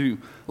hope you do.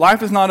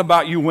 Life is not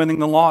about you winning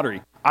the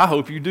lottery. I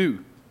hope you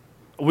do.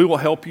 We will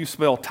help you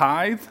spell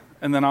tithe,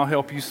 and then I'll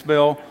help you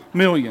spell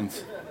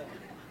millions.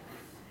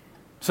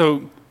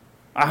 So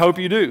I hope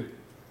you do.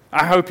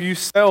 I hope you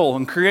sell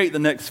and create the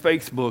next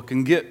Facebook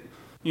and get,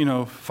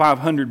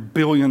 $500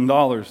 billion.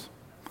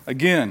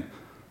 Again,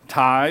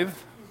 tithe,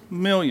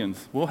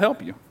 millions. We'll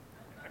help you.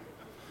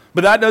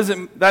 But that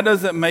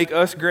doesn't make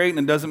us great,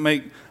 and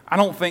I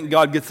don't think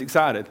God gets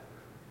excited.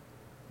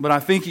 But I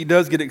think he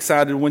does get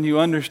excited when you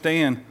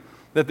understand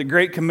that the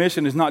Great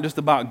Commission is not just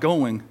about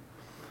going,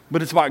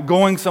 but it's about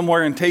going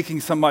somewhere and taking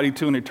somebody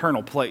to an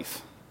eternal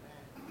place.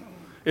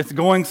 It's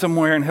going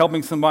somewhere and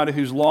helping somebody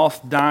who's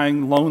lost,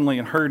 dying, lonely,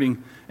 and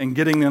hurting, and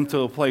getting them to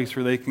a place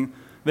where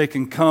they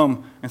can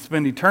come and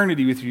spend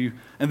eternity with you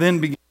and then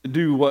begin to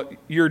do what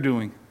you're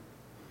doing.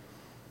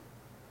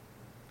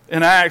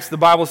 In Acts, the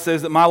Bible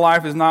says that my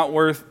life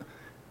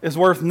is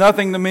worth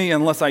nothing to me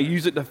unless I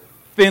use it to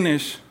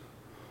finish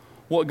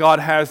what God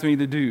has me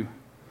to do.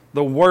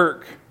 The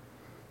work,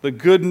 the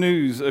good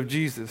news of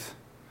Jesus,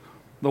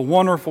 the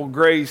wonderful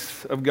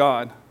grace of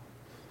God.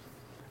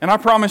 And I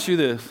promise you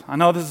this, I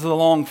know this is a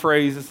long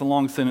phrase, it's a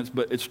long sentence,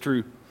 but it's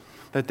true,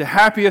 that the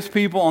happiest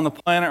people on the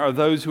planet are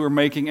those who are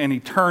making an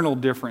eternal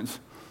difference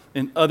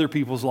in other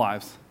people's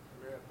lives.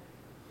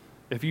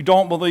 If you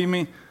don't believe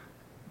me,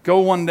 go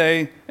one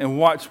day and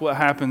watch what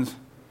happens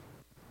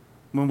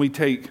when we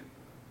take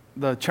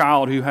the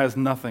child who has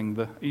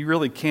nothing. You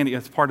really can't.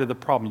 That's part of the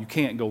problem. You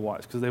can't go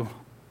watch because they.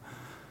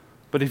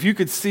 But if you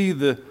could see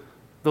the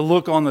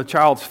look on the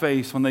child's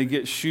face when they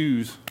get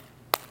shoes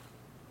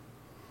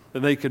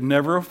that they could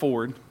never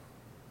afford,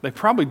 they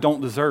probably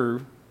don't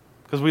deserve,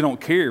 because we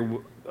don't care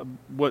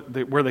where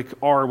they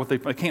are, they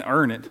can't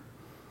earn it.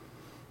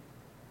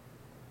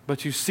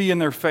 But you see in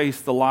their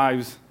face the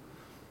lives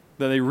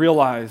that they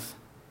realize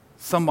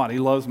somebody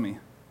loves me.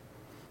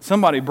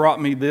 Somebody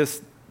brought me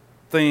this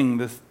thing,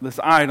 this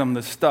item,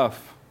 this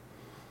stuff.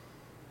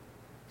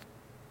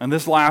 And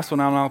this last one,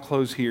 and I'll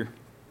close here.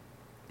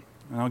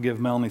 And I'll give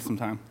Melanie some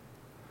time.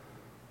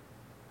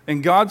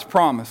 In God's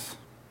promise,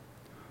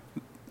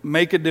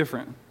 make a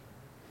difference,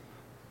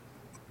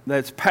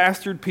 that's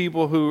pastored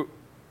people who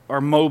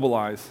are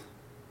mobilized.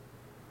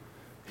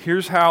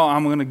 Here's how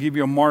I'm going to give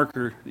you a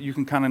marker that you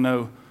can kind of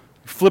know.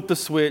 Flip the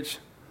switch,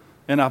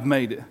 and I've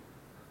made it.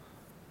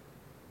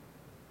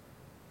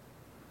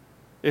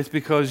 It's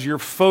because your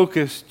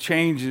focus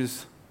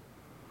changes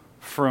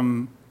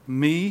from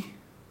me.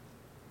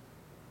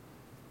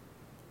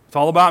 It's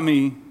all about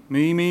me.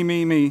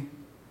 Me.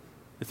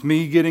 It's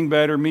me getting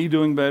better, me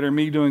doing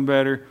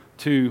better,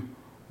 to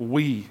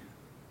we.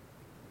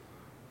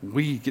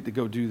 We get to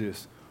go do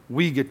this.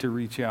 We get to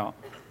reach out.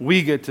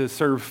 We get to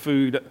serve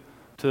food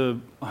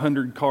to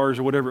 100 cars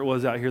or whatever it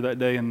was out here that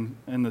day in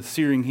the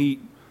searing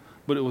heat.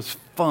 But it was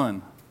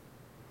fun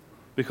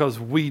because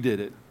we did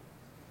it. It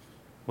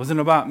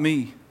wasn't about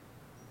me.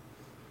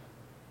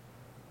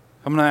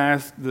 I'm going to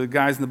ask the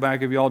guys in the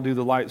back if you all do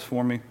the lights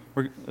for me.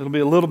 It'll be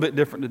a little bit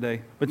different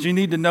today. But you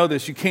need to know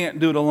this. You can't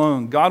do it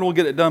alone. God will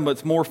get it done, but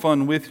it's more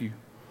fun with you.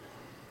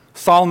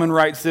 Solomon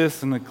writes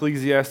this in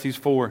Ecclesiastes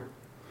 4.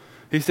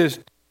 He says,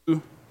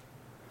 2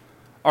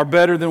 are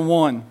better than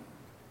 1.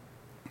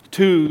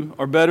 2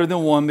 are better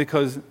than 1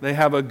 because they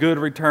have a good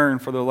return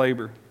for their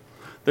labor.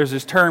 There's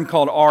this term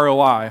called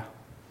ROI.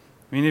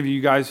 Many of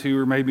you guys who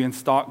are maybe in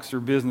stocks or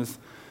business,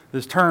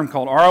 this term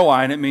called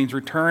ROI, and it means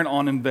return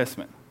on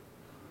investment.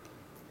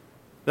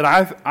 That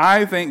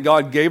I think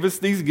God gave us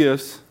these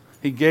gifts.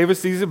 He gave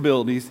us these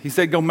abilities. He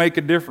said, go make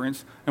a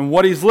difference. And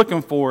what he's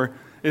looking for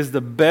is the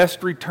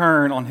best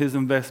return on his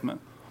investment.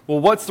 Well,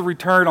 what's the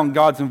return on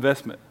God's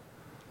investment?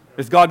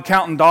 Is God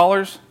counting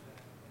dollars?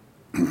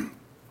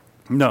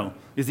 No.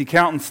 Is he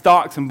counting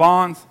stocks and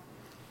bonds?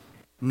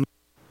 No.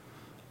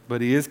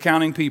 But he is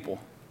counting people.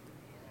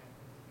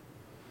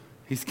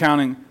 He's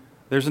counting,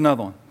 there's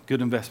another one,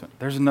 good investment.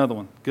 There's another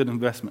one, good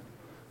investment.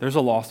 There's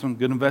a lost one,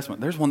 good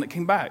investment. There's one that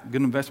came back,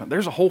 good investment.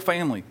 There's a whole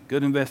family,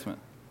 good investment.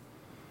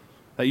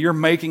 That you're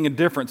making a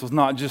difference was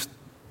not just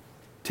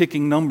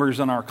ticking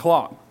numbers on our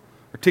clock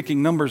or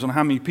ticking numbers on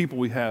how many people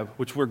we have,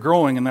 which we're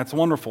growing, and that's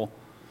wonderful.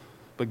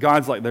 But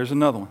God's like, there's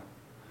another one.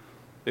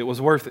 It was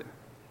worth it.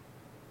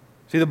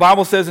 See, the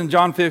Bible says in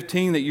John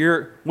 15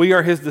 that we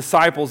are his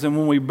disciples, and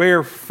when we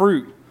bear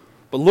fruit.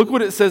 But look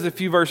what it says a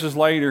few verses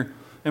later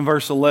in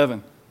verse 11.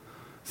 It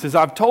says,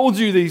 I've told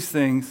you these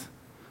things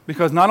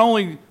because not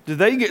only do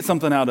they get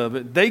something out of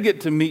it, they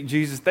get to meet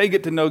Jesus, they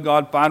get to know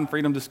God, find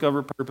freedom,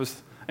 discover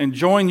purpose, and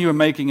join you in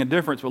making a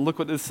difference. But look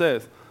what this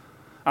says.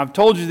 I've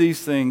told you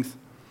these things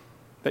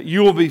that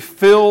you will be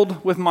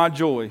filled with my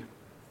joy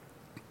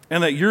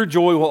and that your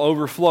joy will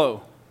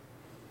overflow.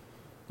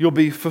 You'll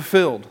be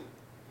fulfilled.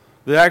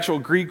 The actual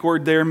Greek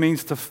word there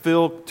means to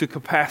fill to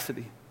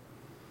capacity.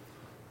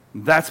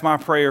 That's my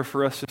prayer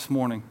for us this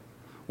morning.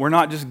 We're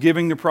not just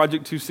giving to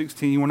Project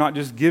 216. We're not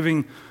just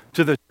giving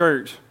to the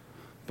church.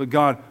 But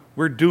God,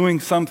 we're doing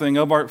something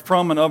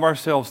from and of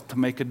ourselves to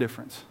make a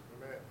difference.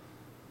 Amen.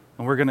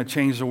 And we're going to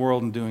change the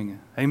world in doing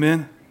it.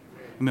 Amen?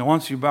 Amen.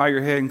 Once you bow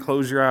your head and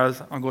close your eyes,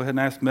 I'll go ahead and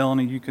ask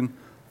Melanie. You can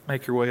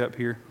make your way up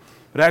here.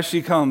 But as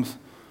she comes,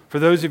 for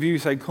those of you who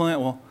say, Clint,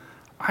 well,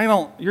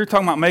 you're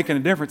talking about making a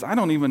difference. I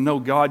don't even know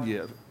God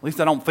yet. At least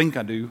I don't think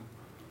I do.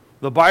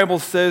 The Bible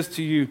says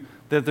to you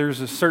that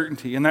there's a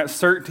certainty, and that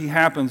certainty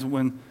happens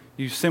when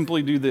you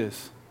simply do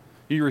this.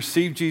 You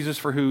receive Jesus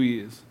for who he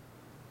is.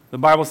 The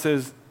Bible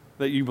says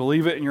that you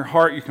believe it in your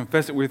heart, you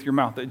confess it with your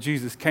mouth, that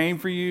Jesus came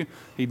for you,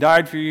 he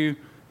died for you,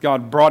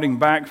 God brought him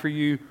back for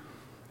you,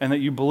 and that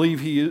you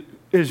believe he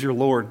is your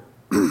Lord.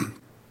 And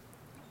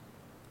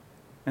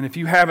if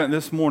you haven't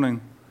this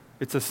morning,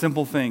 it's a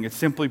simple thing. It's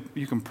simply,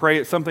 you can pray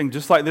at something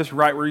just like this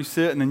right where you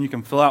sit, and then you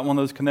can fill out one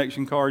of those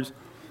connection cards,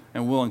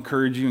 and we'll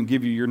encourage you and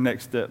give you your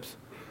next steps.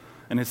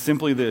 And it's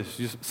simply this,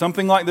 just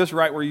something like this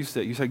right where you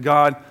sit. You say,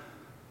 God,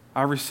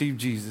 I received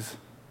Jesus.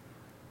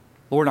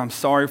 Lord, I'm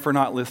sorry for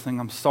not listening.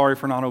 I'm sorry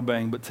for not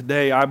obeying. But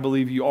today I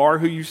believe you are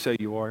who you say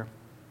you are,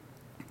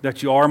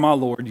 that you are my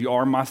Lord, you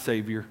are my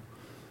Savior,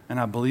 and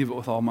I believe it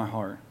with all my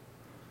heart.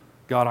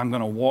 God, I'm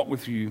going to walk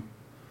with you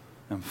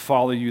and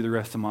follow you the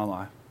rest of my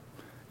life.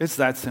 It's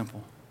that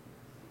simple.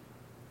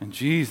 In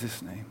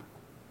Jesus' name,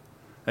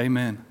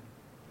 amen.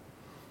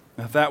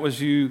 Now, if that was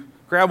you,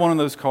 grab one of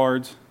those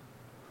cards.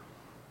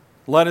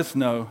 Let us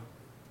know.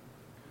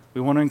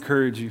 We want to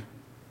encourage you.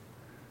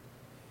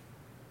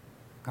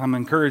 I'm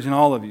encouraging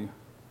all of you.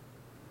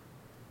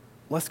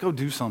 Let's go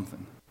do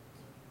something.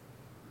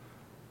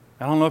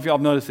 I don't know if y'all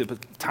have noticed it, but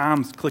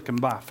time's clicking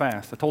by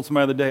fast. I told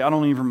somebody the other day, I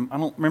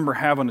don't remember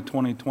having a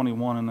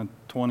 2021 and a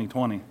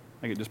 2020.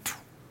 Like it just,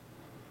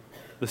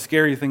 the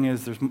scary thing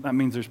is that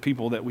means there's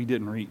people that we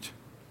didn't reach.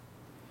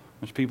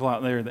 There's people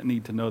out there that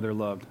need to know they're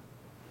loved.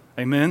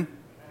 Amen?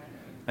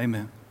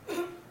 Amen.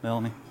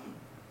 Melanie?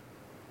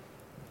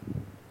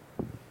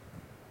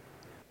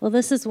 Well,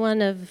 this is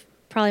one of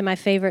probably my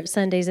favorite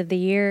Sundays of the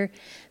year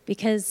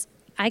because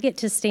I get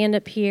to stand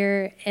up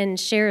here and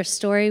share a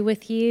story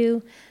with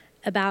you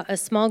about a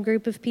small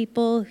group of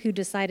people who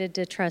decided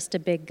to trust a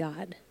big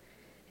God.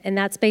 And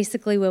that's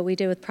basically what we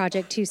did with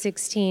Project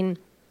 216.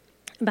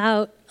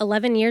 About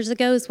 11 years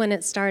ago is when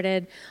it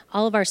started.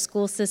 All of our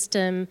school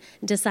system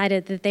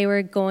decided that they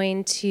were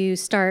going to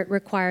start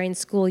requiring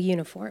school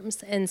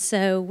uniforms. And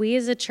so we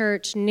as a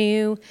church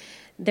knew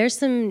there's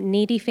some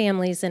needy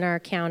families in our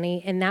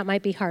county, and that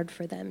might be hard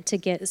for them to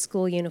get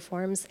school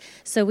uniforms.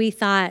 So we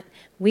thought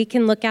we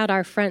can look out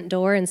our front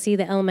door and see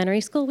the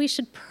elementary school. We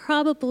should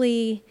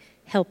probably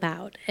help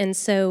out. And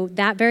so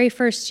that very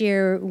first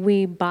year,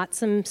 we bought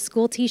some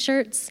school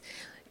T-shirts,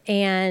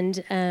 and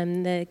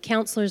the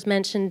counselors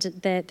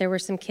mentioned that there were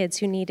some kids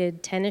who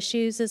needed tennis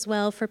shoes as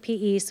well for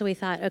PE. So we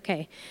thought,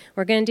 okay,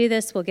 we're going to do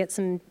this. We'll get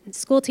some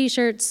school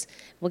T-shirts.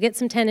 We'll get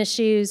some tennis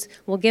shoes.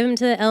 We'll give them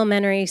to the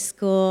elementary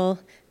school,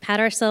 pat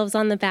ourselves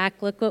on the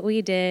back. Look what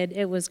we did.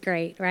 It was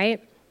great,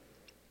 right?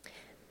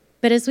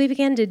 But as we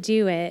began to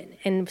do it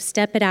and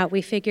step it out,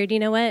 we figured, you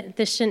know what?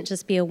 This shouldn't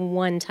just be a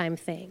one-time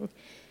thing.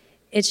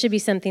 It should be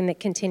something that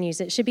continues.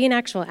 It should be an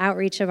actual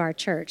outreach of our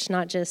church,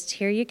 not just,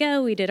 here you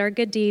go, we did our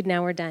good deed,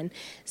 now we're done.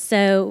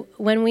 So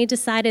when we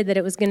decided that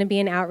it was going to be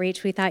an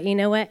outreach, we thought, you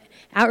know what,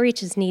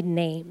 outreaches need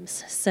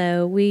names.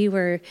 So we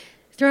were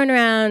throwing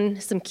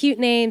around some cute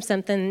names,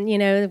 something,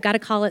 they've got to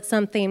call it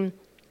something.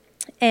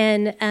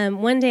 And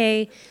one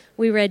day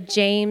we read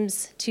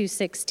James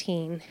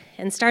 2:16,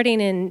 and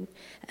starting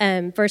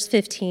in verse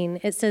 15,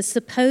 it says,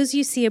 "Suppose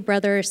you see a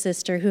brother or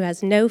sister who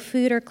has no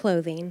food or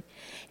clothing,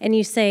 and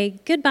you say,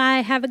 'Goodbye,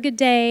 have a good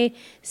day,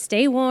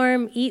 stay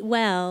warm, eat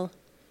well,'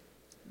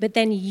 but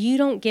then you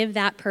don't give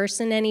that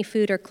person any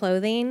food or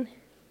clothing."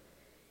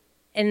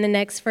 And the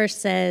next verse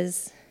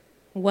says,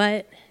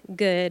 "What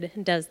good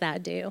does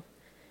that do?"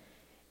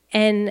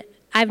 And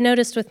I've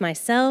noticed with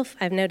myself,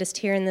 I've noticed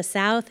here in the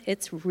South,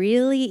 it's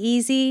really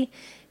easy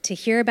to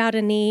hear about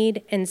a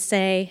need and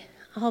say,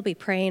 "I'll be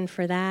praying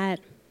for that,"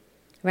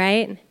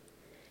 right?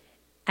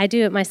 I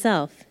do it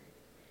myself.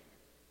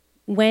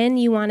 When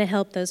you want to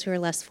help those who are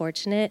less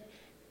fortunate,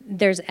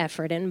 there's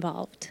effort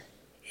involved.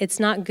 It's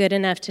not good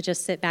enough to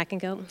just sit back and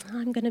go,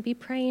 "I'm going to be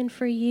praying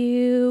for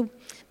you.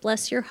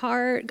 Bless your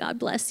heart. God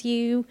bless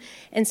you."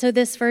 And so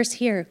this verse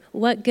here,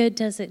 what good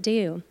does it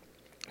do?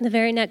 The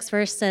very next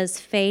verse says,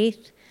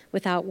 "Faith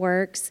without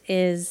works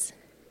is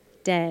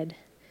dead."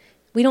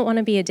 We don't want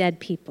to be a dead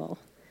people,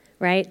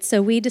 right?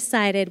 So we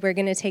decided we're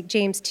going to take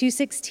James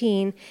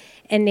 2:16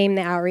 and name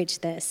the outreach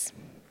this.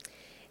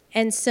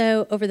 And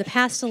so over the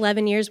past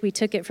 11 years, we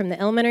took it from the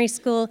elementary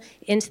school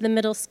into the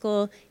middle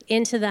school,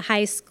 into the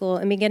high school,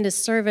 and began to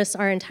service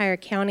our entire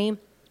county. And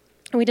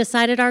we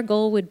decided our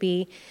goal would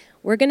be,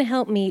 we're going to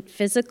help meet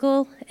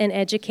physical and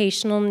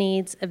educational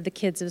needs of the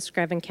kids of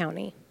Screven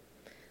County,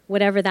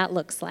 whatever that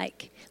looks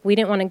like. We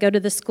didn't want to go to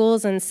the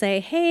schools and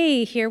say,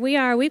 "Hey, here we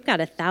are, we've got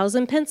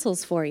 1,000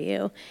 pencils for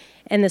you."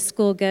 And the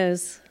school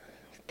goes,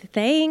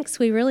 "Thanks,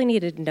 we really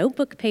needed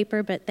notebook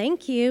paper, but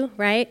thank you,"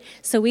 right?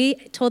 So we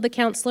told the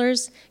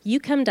counselors, you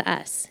come to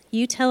us.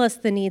 You tell us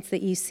the needs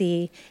that you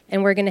see,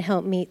 and we're going to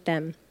help meet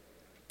them.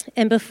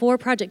 And before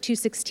Project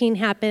 216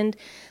 happened,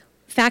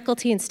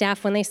 faculty and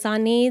staff, when they saw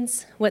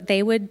needs, what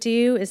they would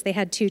do is they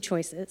had two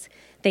choices.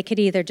 They could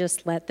either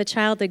just let the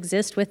child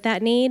exist with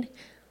that need,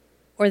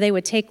 or they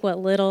would take what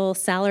little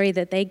salary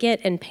that they get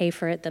and pay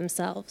for it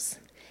themselves.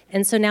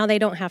 And so now they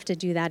don't have to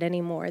do that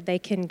anymore. They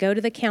can go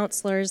to the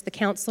counselors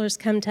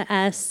come to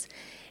us,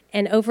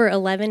 and over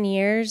 11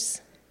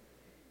 years,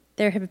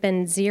 there have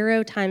been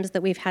 0 times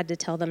that we've had to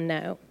tell them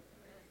no.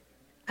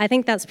 I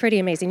think that's pretty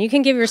amazing. You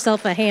can give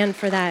yourself a hand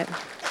for that.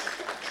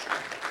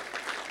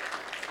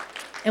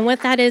 And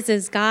what that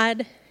is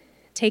God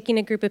taking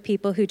a group of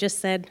people who just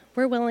said,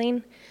 "We're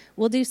willing,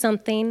 we'll do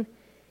something,"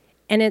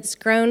 and it's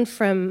grown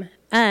from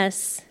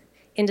us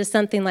into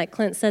something like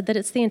Clint said, that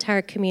it's the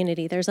entire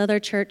community. There's other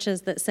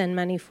churches that send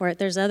money for it.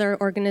 There's other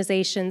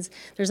organizations.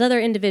 There's other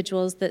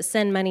individuals that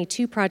send money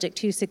to Project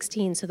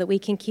 216 so that we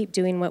can keep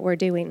doing what we're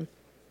doing.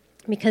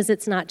 Because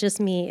it's not just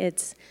me,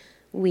 it's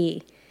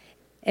we.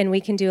 And we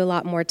can do a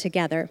lot more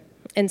together.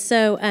 And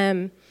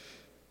so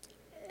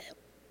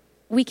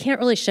we can't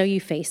really show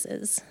you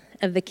faces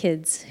of the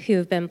kids who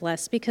have been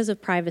blessed because of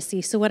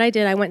privacy. So what I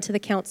did, I went to the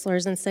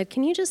counselors and said,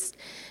 "Can you just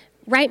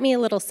write me a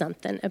little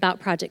something about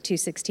Project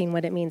 216,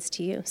 what it means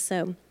to you?"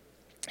 So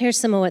here's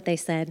some of what they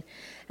said.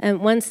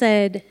 One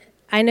said,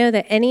 "I know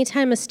that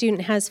anytime a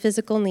student has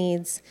physical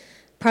needs,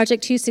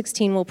 Project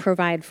 216 will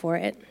provide for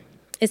it.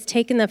 It's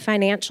taken the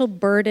financial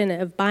burden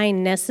of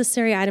buying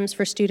necessary items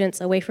for students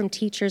away from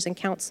teachers and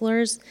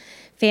counselors.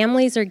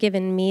 Families are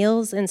given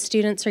meals and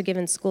students are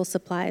given school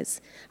supplies.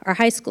 Our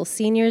high school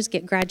seniors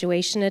get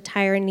graduation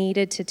attire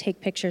needed to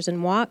take pictures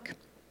and walk.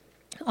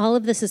 All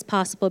of this is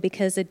possible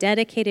because a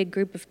dedicated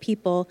group of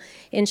people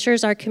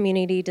ensures our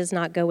community does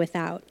not go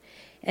without.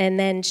 And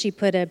then she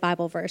put a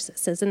Bible verse. It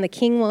says, "And the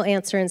king will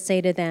answer and say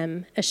to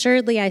them,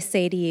 assuredly I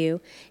say to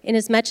you,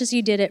 inasmuch as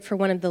you did it for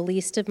one of the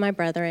least of my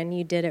brethren,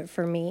 you did it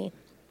for me."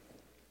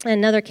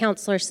 Another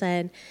counselor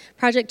said,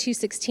 Project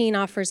 216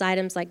 offers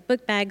items like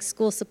book bags,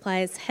 school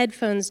supplies,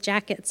 headphones,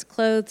 jackets,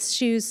 clothes,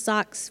 shoes,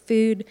 socks,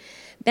 food,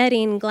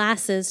 bedding,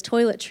 glasses,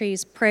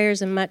 toiletries,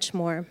 prayers, and much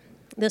more.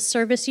 The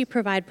service you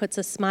provide puts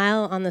a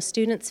smile on the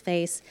student's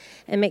face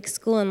and makes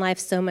school and life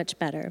so much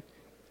better.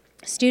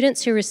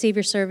 Students who receive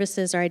your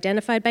services are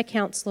identified by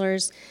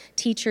counselors,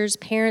 teachers,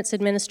 parents,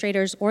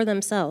 administrators, or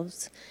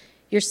themselves.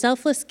 Your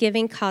selfless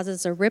giving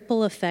causes a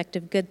ripple effect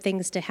of good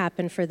things to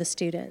happen for the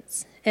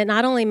students. It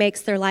not only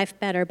makes their life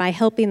better by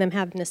helping them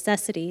have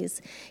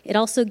necessities, it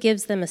also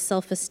gives them a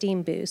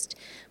self-esteem boost,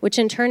 which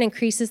in turn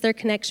increases their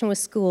connection with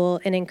school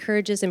and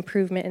encourages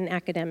improvement in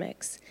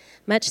academics.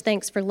 Much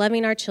thanks for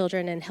loving our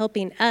children and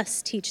helping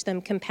us teach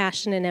them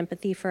compassion and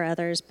empathy for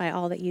others by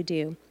all that you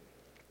do.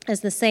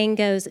 As the saying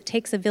goes, it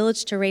takes a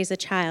village to raise a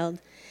child.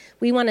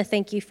 We want to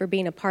thank you for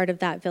being a part of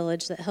that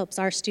village that helps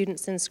our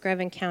students in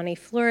Screven County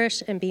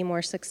flourish and be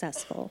more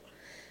successful.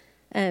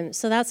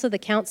 So that's what the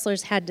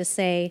counselors had to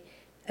say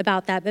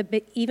about that.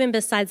 But even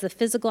besides the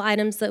physical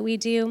items that we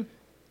do,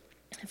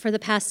 for the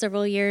past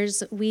several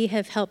years, we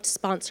have helped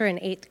sponsor an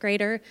 8th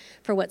grader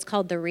for what's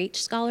called the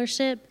REACH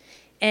Scholarship.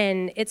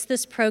 And it's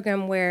this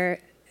program where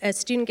a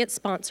student gets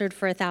sponsored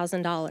for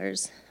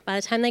 $1,000. By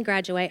the time they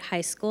graduate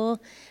high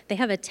school, they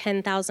have a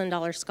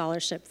 $10,000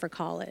 scholarship for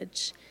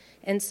college.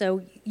 And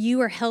so you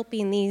are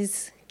helping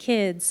these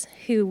kids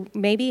who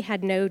maybe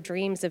had no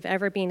dreams of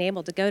ever being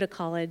able to go to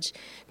college,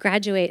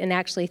 graduate and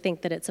actually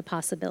think that it's a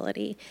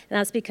possibility. And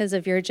that's because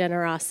of your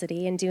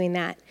generosity in doing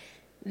that.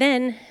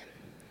 Then,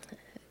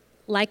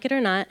 like it or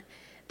not,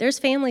 there's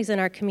families in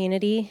our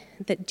community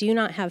that do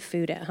not have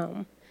food at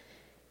home.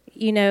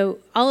 You know,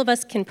 all of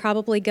us can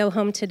probably go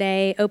home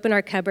today, open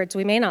our cupboards.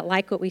 We may not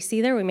like what we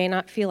see there. We may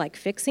not feel like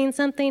fixing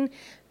something,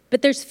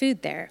 but there's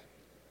food there.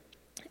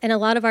 And a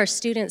lot of our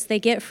students, they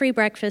get free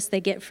breakfast,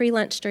 they get free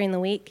lunch during the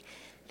week.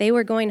 They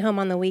were going home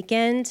on the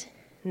weekend,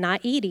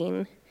 not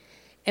eating,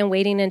 and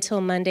waiting until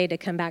Monday to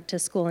come back to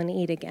school and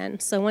eat again.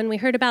 So when we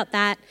heard about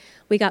that,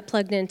 we got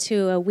plugged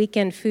into a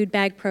weekend food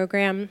bag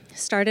program,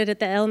 started at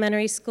the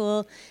elementary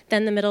school,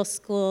 then the middle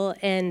school,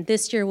 and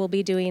this year we'll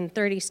be doing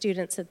 30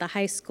 students at the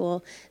high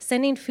school,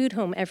 sending food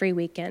home every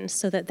weekend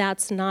so that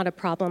that's not a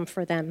problem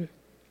for them.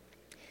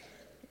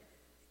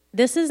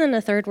 This isn't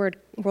a third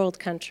world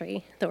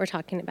country that we're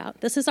talking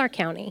about. This is our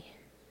county,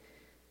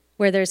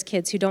 where there's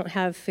kids who don't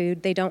have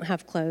food, they don't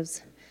have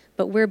clothes,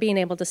 but we're being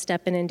able to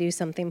step in and do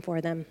something for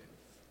them.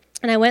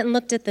 And I went and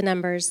looked at the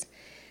numbers.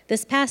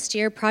 This past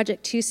year,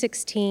 Project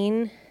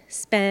 216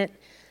 spent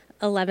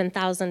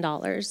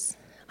 $11,000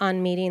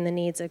 on meeting the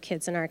needs of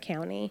kids in our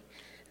county.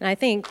 And I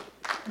think,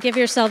 give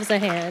yourselves a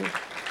hand.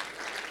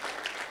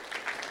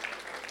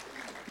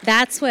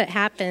 That's what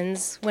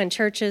happens when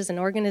churches and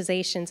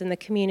organizations and the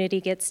community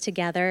gets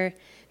together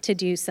to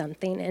do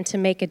something and to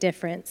make a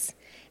difference.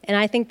 And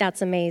I think that's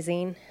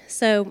amazing.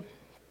 So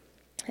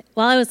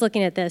while I was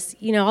looking at this,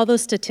 you know, all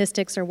those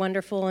statistics are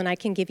wonderful, and I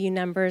can give you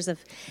numbers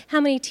of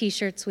how many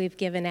T-shirts we've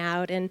given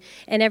out and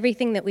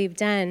everything that we've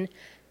done.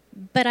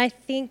 But I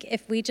think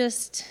if we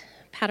just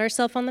pat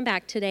ourselves on the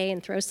back today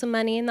and throw some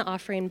money in the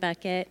offering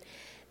bucket,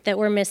 that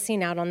we're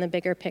missing out on the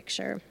bigger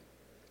picture.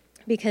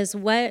 Because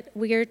what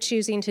we are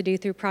choosing to do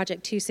through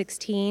Project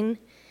 216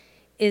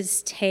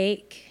 is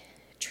take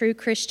true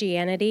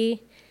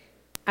Christianity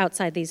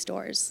outside these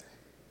doors.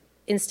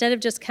 Instead of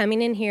just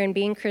coming in here and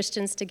being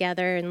Christians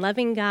together and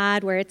loving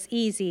God where it's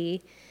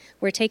easy,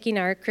 we're taking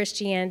our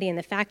Christianity and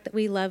the fact that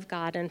we love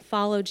God and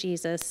follow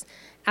Jesus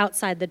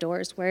outside the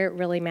doors where it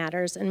really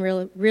matters and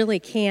really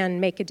can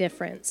make a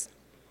difference.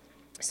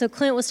 So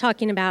Clint was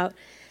talking about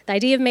the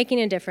idea of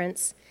making a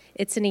difference.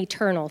 It's an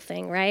eternal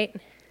thing, right?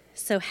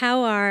 So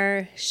how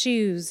are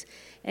shoes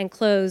and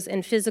clothes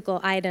and physical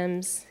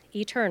items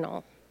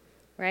eternal,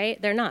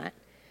 right? They're not.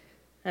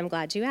 I'm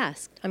glad you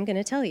asked. I'm going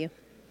to tell you.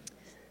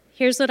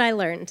 Here's what I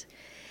learned.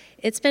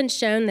 It's been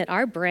shown that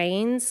our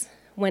brains,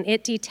 when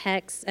it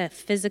detects a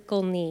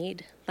physical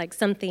need, like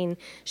something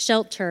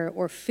shelter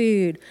or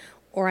food,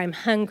 or I'm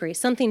hungry,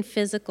 something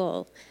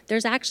physical,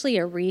 there's actually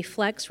a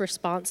reflex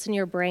response in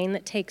your brain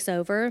that takes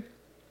over.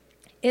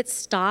 It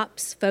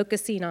stops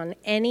focusing on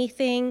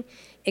anything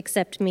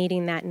except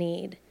meeting that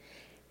need.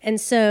 And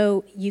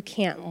so you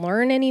can't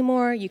learn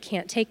anymore, you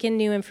can't take in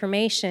new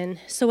information.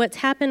 So what's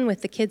happened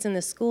with the kids in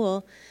the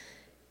school,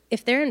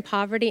 if they're in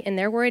poverty and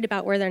they're worried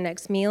about where their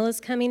next meal is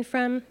coming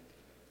from,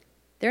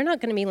 they're not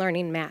going to be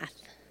learning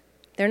math.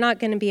 They're not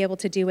going to be able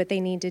to do what they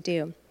need to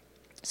do.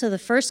 So the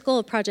first goal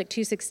of Project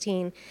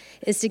 216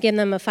 is to give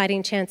them a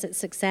fighting chance at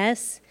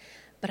success,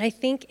 but I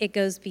think it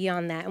goes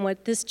beyond that. And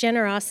what this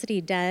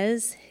generosity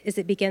does is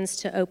it begins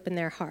to open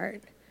their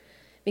heart.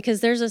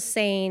 Because there's a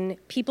saying,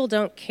 people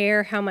don't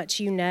care how much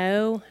you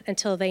know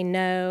until they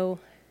know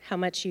how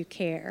much you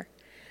care,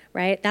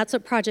 right? That's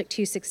what Project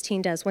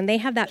 216 does. When they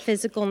have that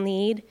physical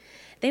need,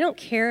 they don't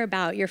care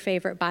about your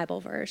favorite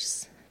Bible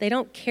verse. They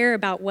don't care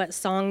about what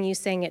song you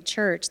sang at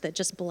church that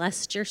just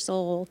blessed your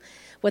soul.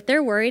 What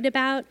they're worried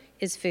about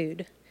is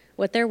food.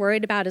 What they're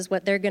worried about is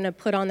what they're going to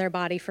put on their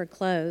body for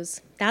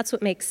clothes. That's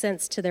what makes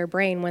sense to their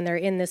brain when they're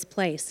in this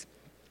place.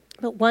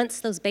 But once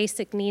those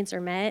basic needs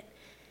are met,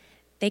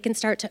 they can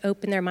start to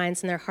open their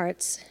minds and their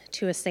hearts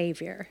to a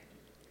Savior.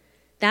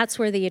 That's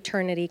where the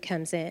eternity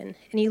comes in.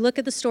 And you look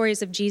at the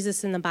stories of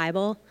Jesus in the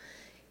Bible,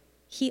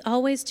 he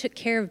always took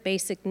care of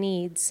basic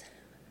needs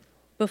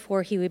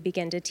before he would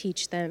begin to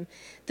teach them.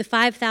 The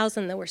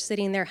 5,000 that were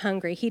sitting there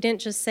hungry, he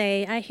didn't just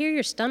say, I hear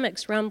your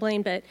stomach's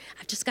rumbling, but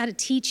I've just got to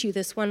teach you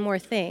this one more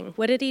thing.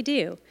 What did he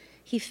do?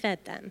 He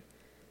fed them.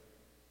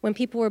 When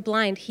people were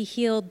blind, he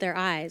healed their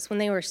eyes. When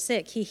they were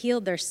sick, he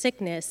healed their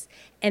sickness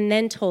and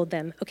then told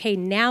them, okay,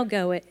 now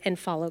go it and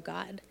follow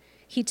God.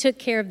 He took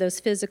care of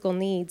those physical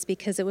needs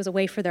because it was a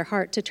way for their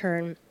heart to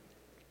turn.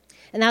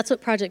 And that's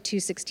what Project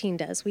 216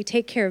 does. We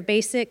take care of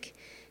basic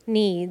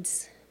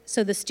needs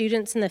so the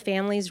students and the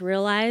families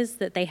realize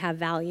that they have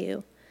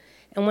value.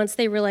 And once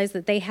they realize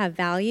that they have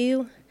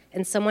value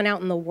and someone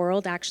out in the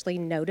world actually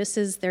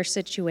notices their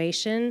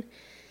situation,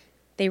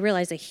 they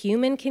realize a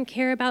human can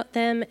care about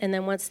them, and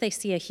then once they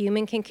see a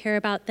human can care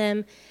about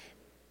them,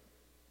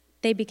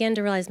 they begin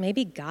to realize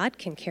maybe God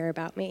can care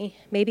about me.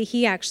 Maybe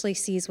he actually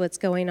sees what's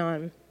going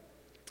on.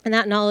 And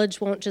that knowledge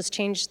won't just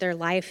change their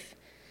life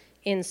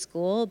in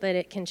school, but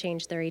it can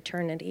change their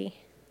eternity.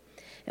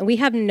 And we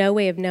have no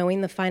way of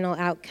knowing the final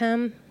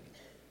outcome,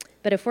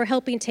 but if we're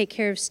helping take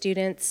care of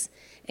students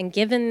and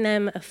giving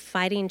them a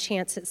fighting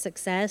chance at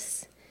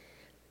success,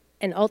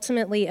 and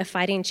ultimately a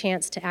fighting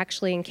chance to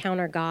actually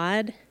encounter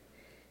God,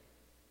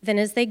 then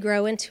as they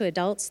grow into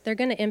adults, they're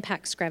going to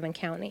impact Screven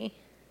County.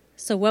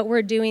 So what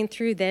we're doing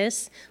through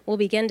this will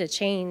begin to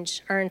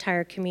change our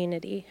entire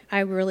community.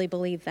 I really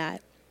believe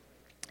that.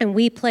 And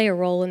we play a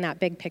role in that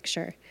big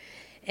picture.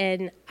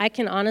 And I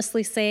can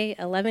honestly say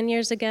 11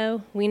 years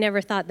ago, we never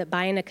thought that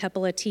buying a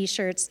couple of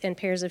t-shirts and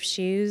pairs of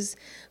shoes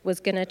was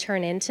going to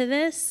turn into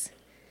this.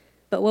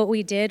 But what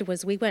we did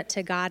was we went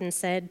to God and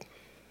said,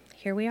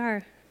 here we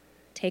are.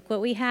 Take what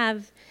we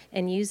have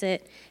and use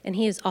it. And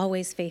he is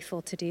always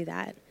faithful to do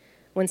that.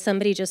 When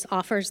somebody just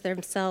offers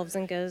themselves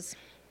and goes,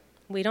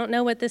 we don't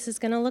know what this is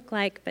going to look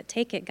like, but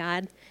take it,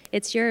 God.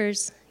 It's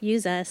yours.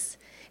 Use us.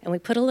 And we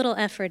put a little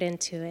effort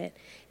into it,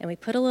 and we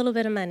put a little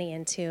bit of money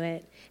into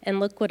it, and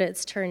look what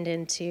it's turned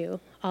into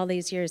all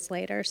these years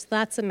later. So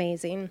that's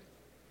amazing.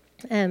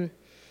 And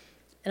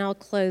I'll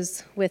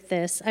close with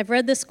this. I've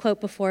read this quote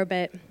before,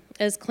 but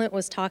as Clint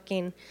was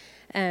talking,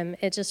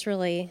 it just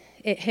really,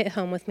 it hit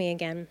home with me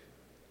again.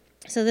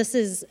 So this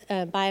is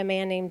by a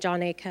man named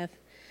John Acuff.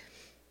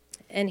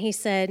 And he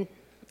said,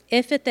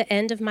 if at the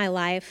end of my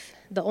life,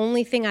 the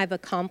only thing I've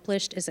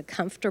accomplished is a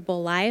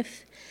comfortable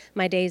life,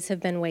 my days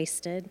have been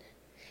wasted.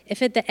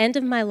 If at the end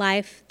of my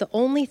life, the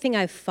only thing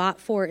I've fought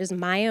for is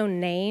my own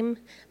name,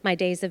 my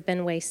days have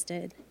been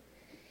wasted.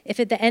 If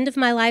at the end of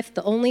my life,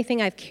 the only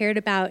thing I've cared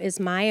about is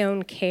my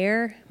own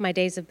care, my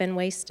days have been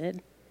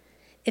wasted.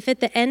 If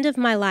at the end of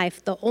my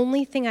life, the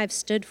only thing I've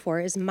stood for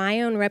is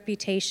my own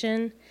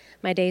reputation,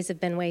 my days have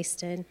been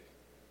wasted.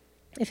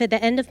 If at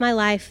the end of my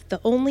life,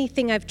 the only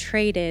thing I've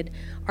traded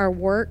are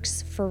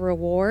works for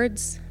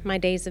rewards, my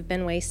days have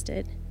been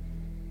wasted.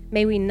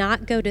 May we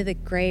not go to the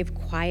grave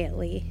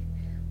quietly.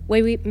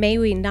 May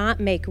we not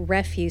make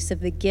refuse of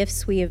the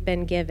gifts we have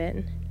been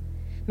given.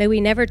 May we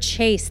never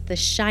chase the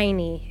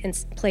shiny in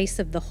place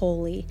of the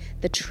holy,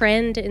 the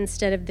trend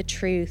instead of the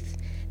truth,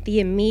 the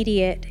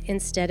immediate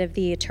instead of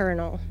the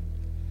eternal.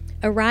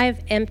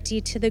 Arrive empty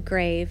to the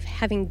grave,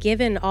 having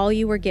given all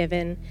you were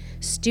given,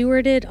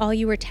 stewarded all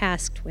you were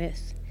tasked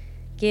with.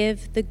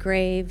 Give the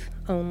grave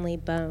only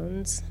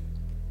bones.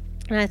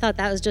 And I thought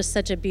that was just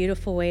such a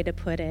beautiful way to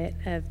put it,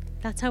 of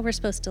that's how we're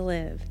supposed to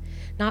live.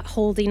 Not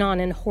holding on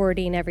and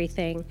hoarding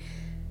everything,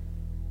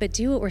 but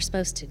do what we're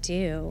supposed to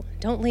do.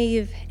 Don't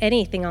leave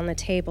anything on the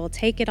table.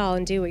 Take it all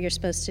and do what you're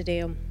supposed to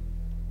do.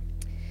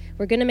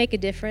 We're going to make a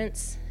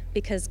difference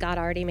because God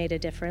already made a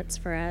difference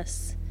for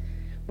us.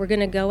 We're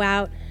going to go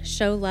out,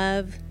 show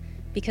love,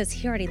 because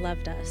he already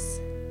loved us.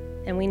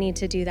 And we need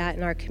to do that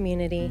in our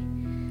community.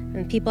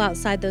 And people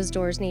outside those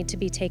doors need to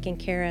be taken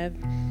care of.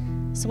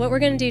 So what we're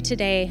going to do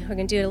today, we're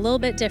going to do it a little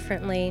bit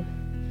differently.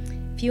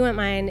 If you wouldn't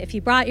mind, if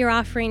you brought your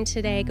offering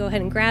today, go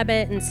ahead and grab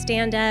it and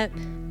stand up.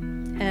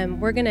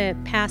 We're going to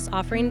pass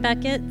offering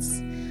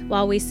buckets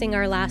while we sing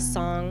our last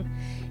song.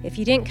 If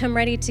you didn't come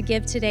ready to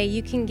give today,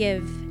 you can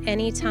give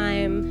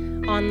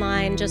anytime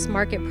online. Just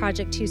mark it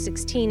Project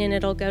 216 and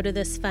it'll go to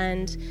this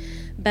fund.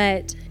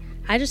 But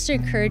I just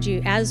encourage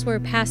you, as we're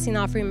passing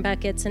offering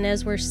buckets and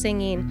as we're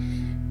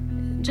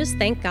singing, just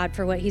thank God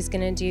for what he's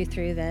going to do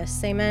through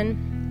this.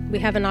 Amen. We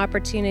have an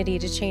opportunity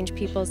to change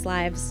people's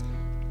lives.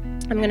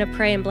 I'm going to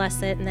pray and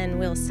bless it, and then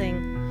we'll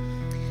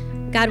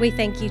sing. God, we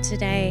thank you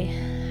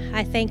today.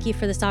 I thank you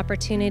for this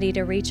opportunity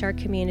to reach our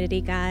community,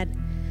 God.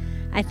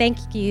 I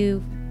thank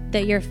you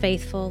that you're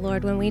faithful,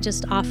 Lord. When we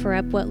just offer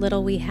up what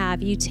little we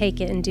have, you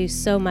take it and do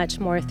so much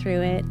more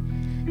through it.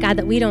 God,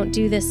 that we don't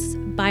do this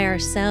by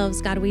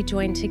ourselves. God, we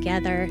join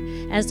together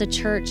as a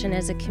church and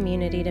as a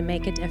community to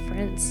make a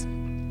difference.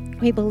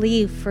 We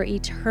believe for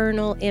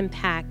eternal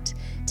impact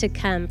to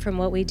come from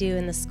what we do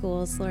in the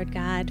schools, Lord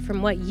God,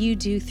 from what you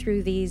do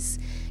through these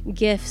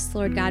gifts,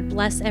 Lord God.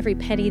 Bless every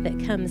penny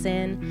that comes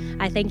in.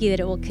 I thank you that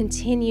it will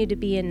continue to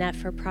be enough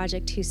for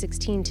Project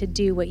 216 to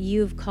do what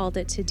you've called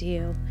it to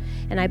do.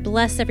 And I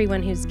bless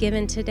everyone who's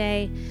given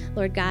today,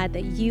 Lord God,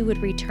 that you would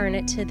return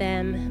it to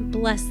them.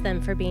 Bless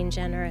them for being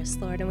generous,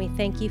 Lord, and we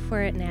thank you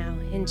for it now.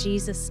 In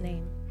Jesus'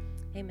 name.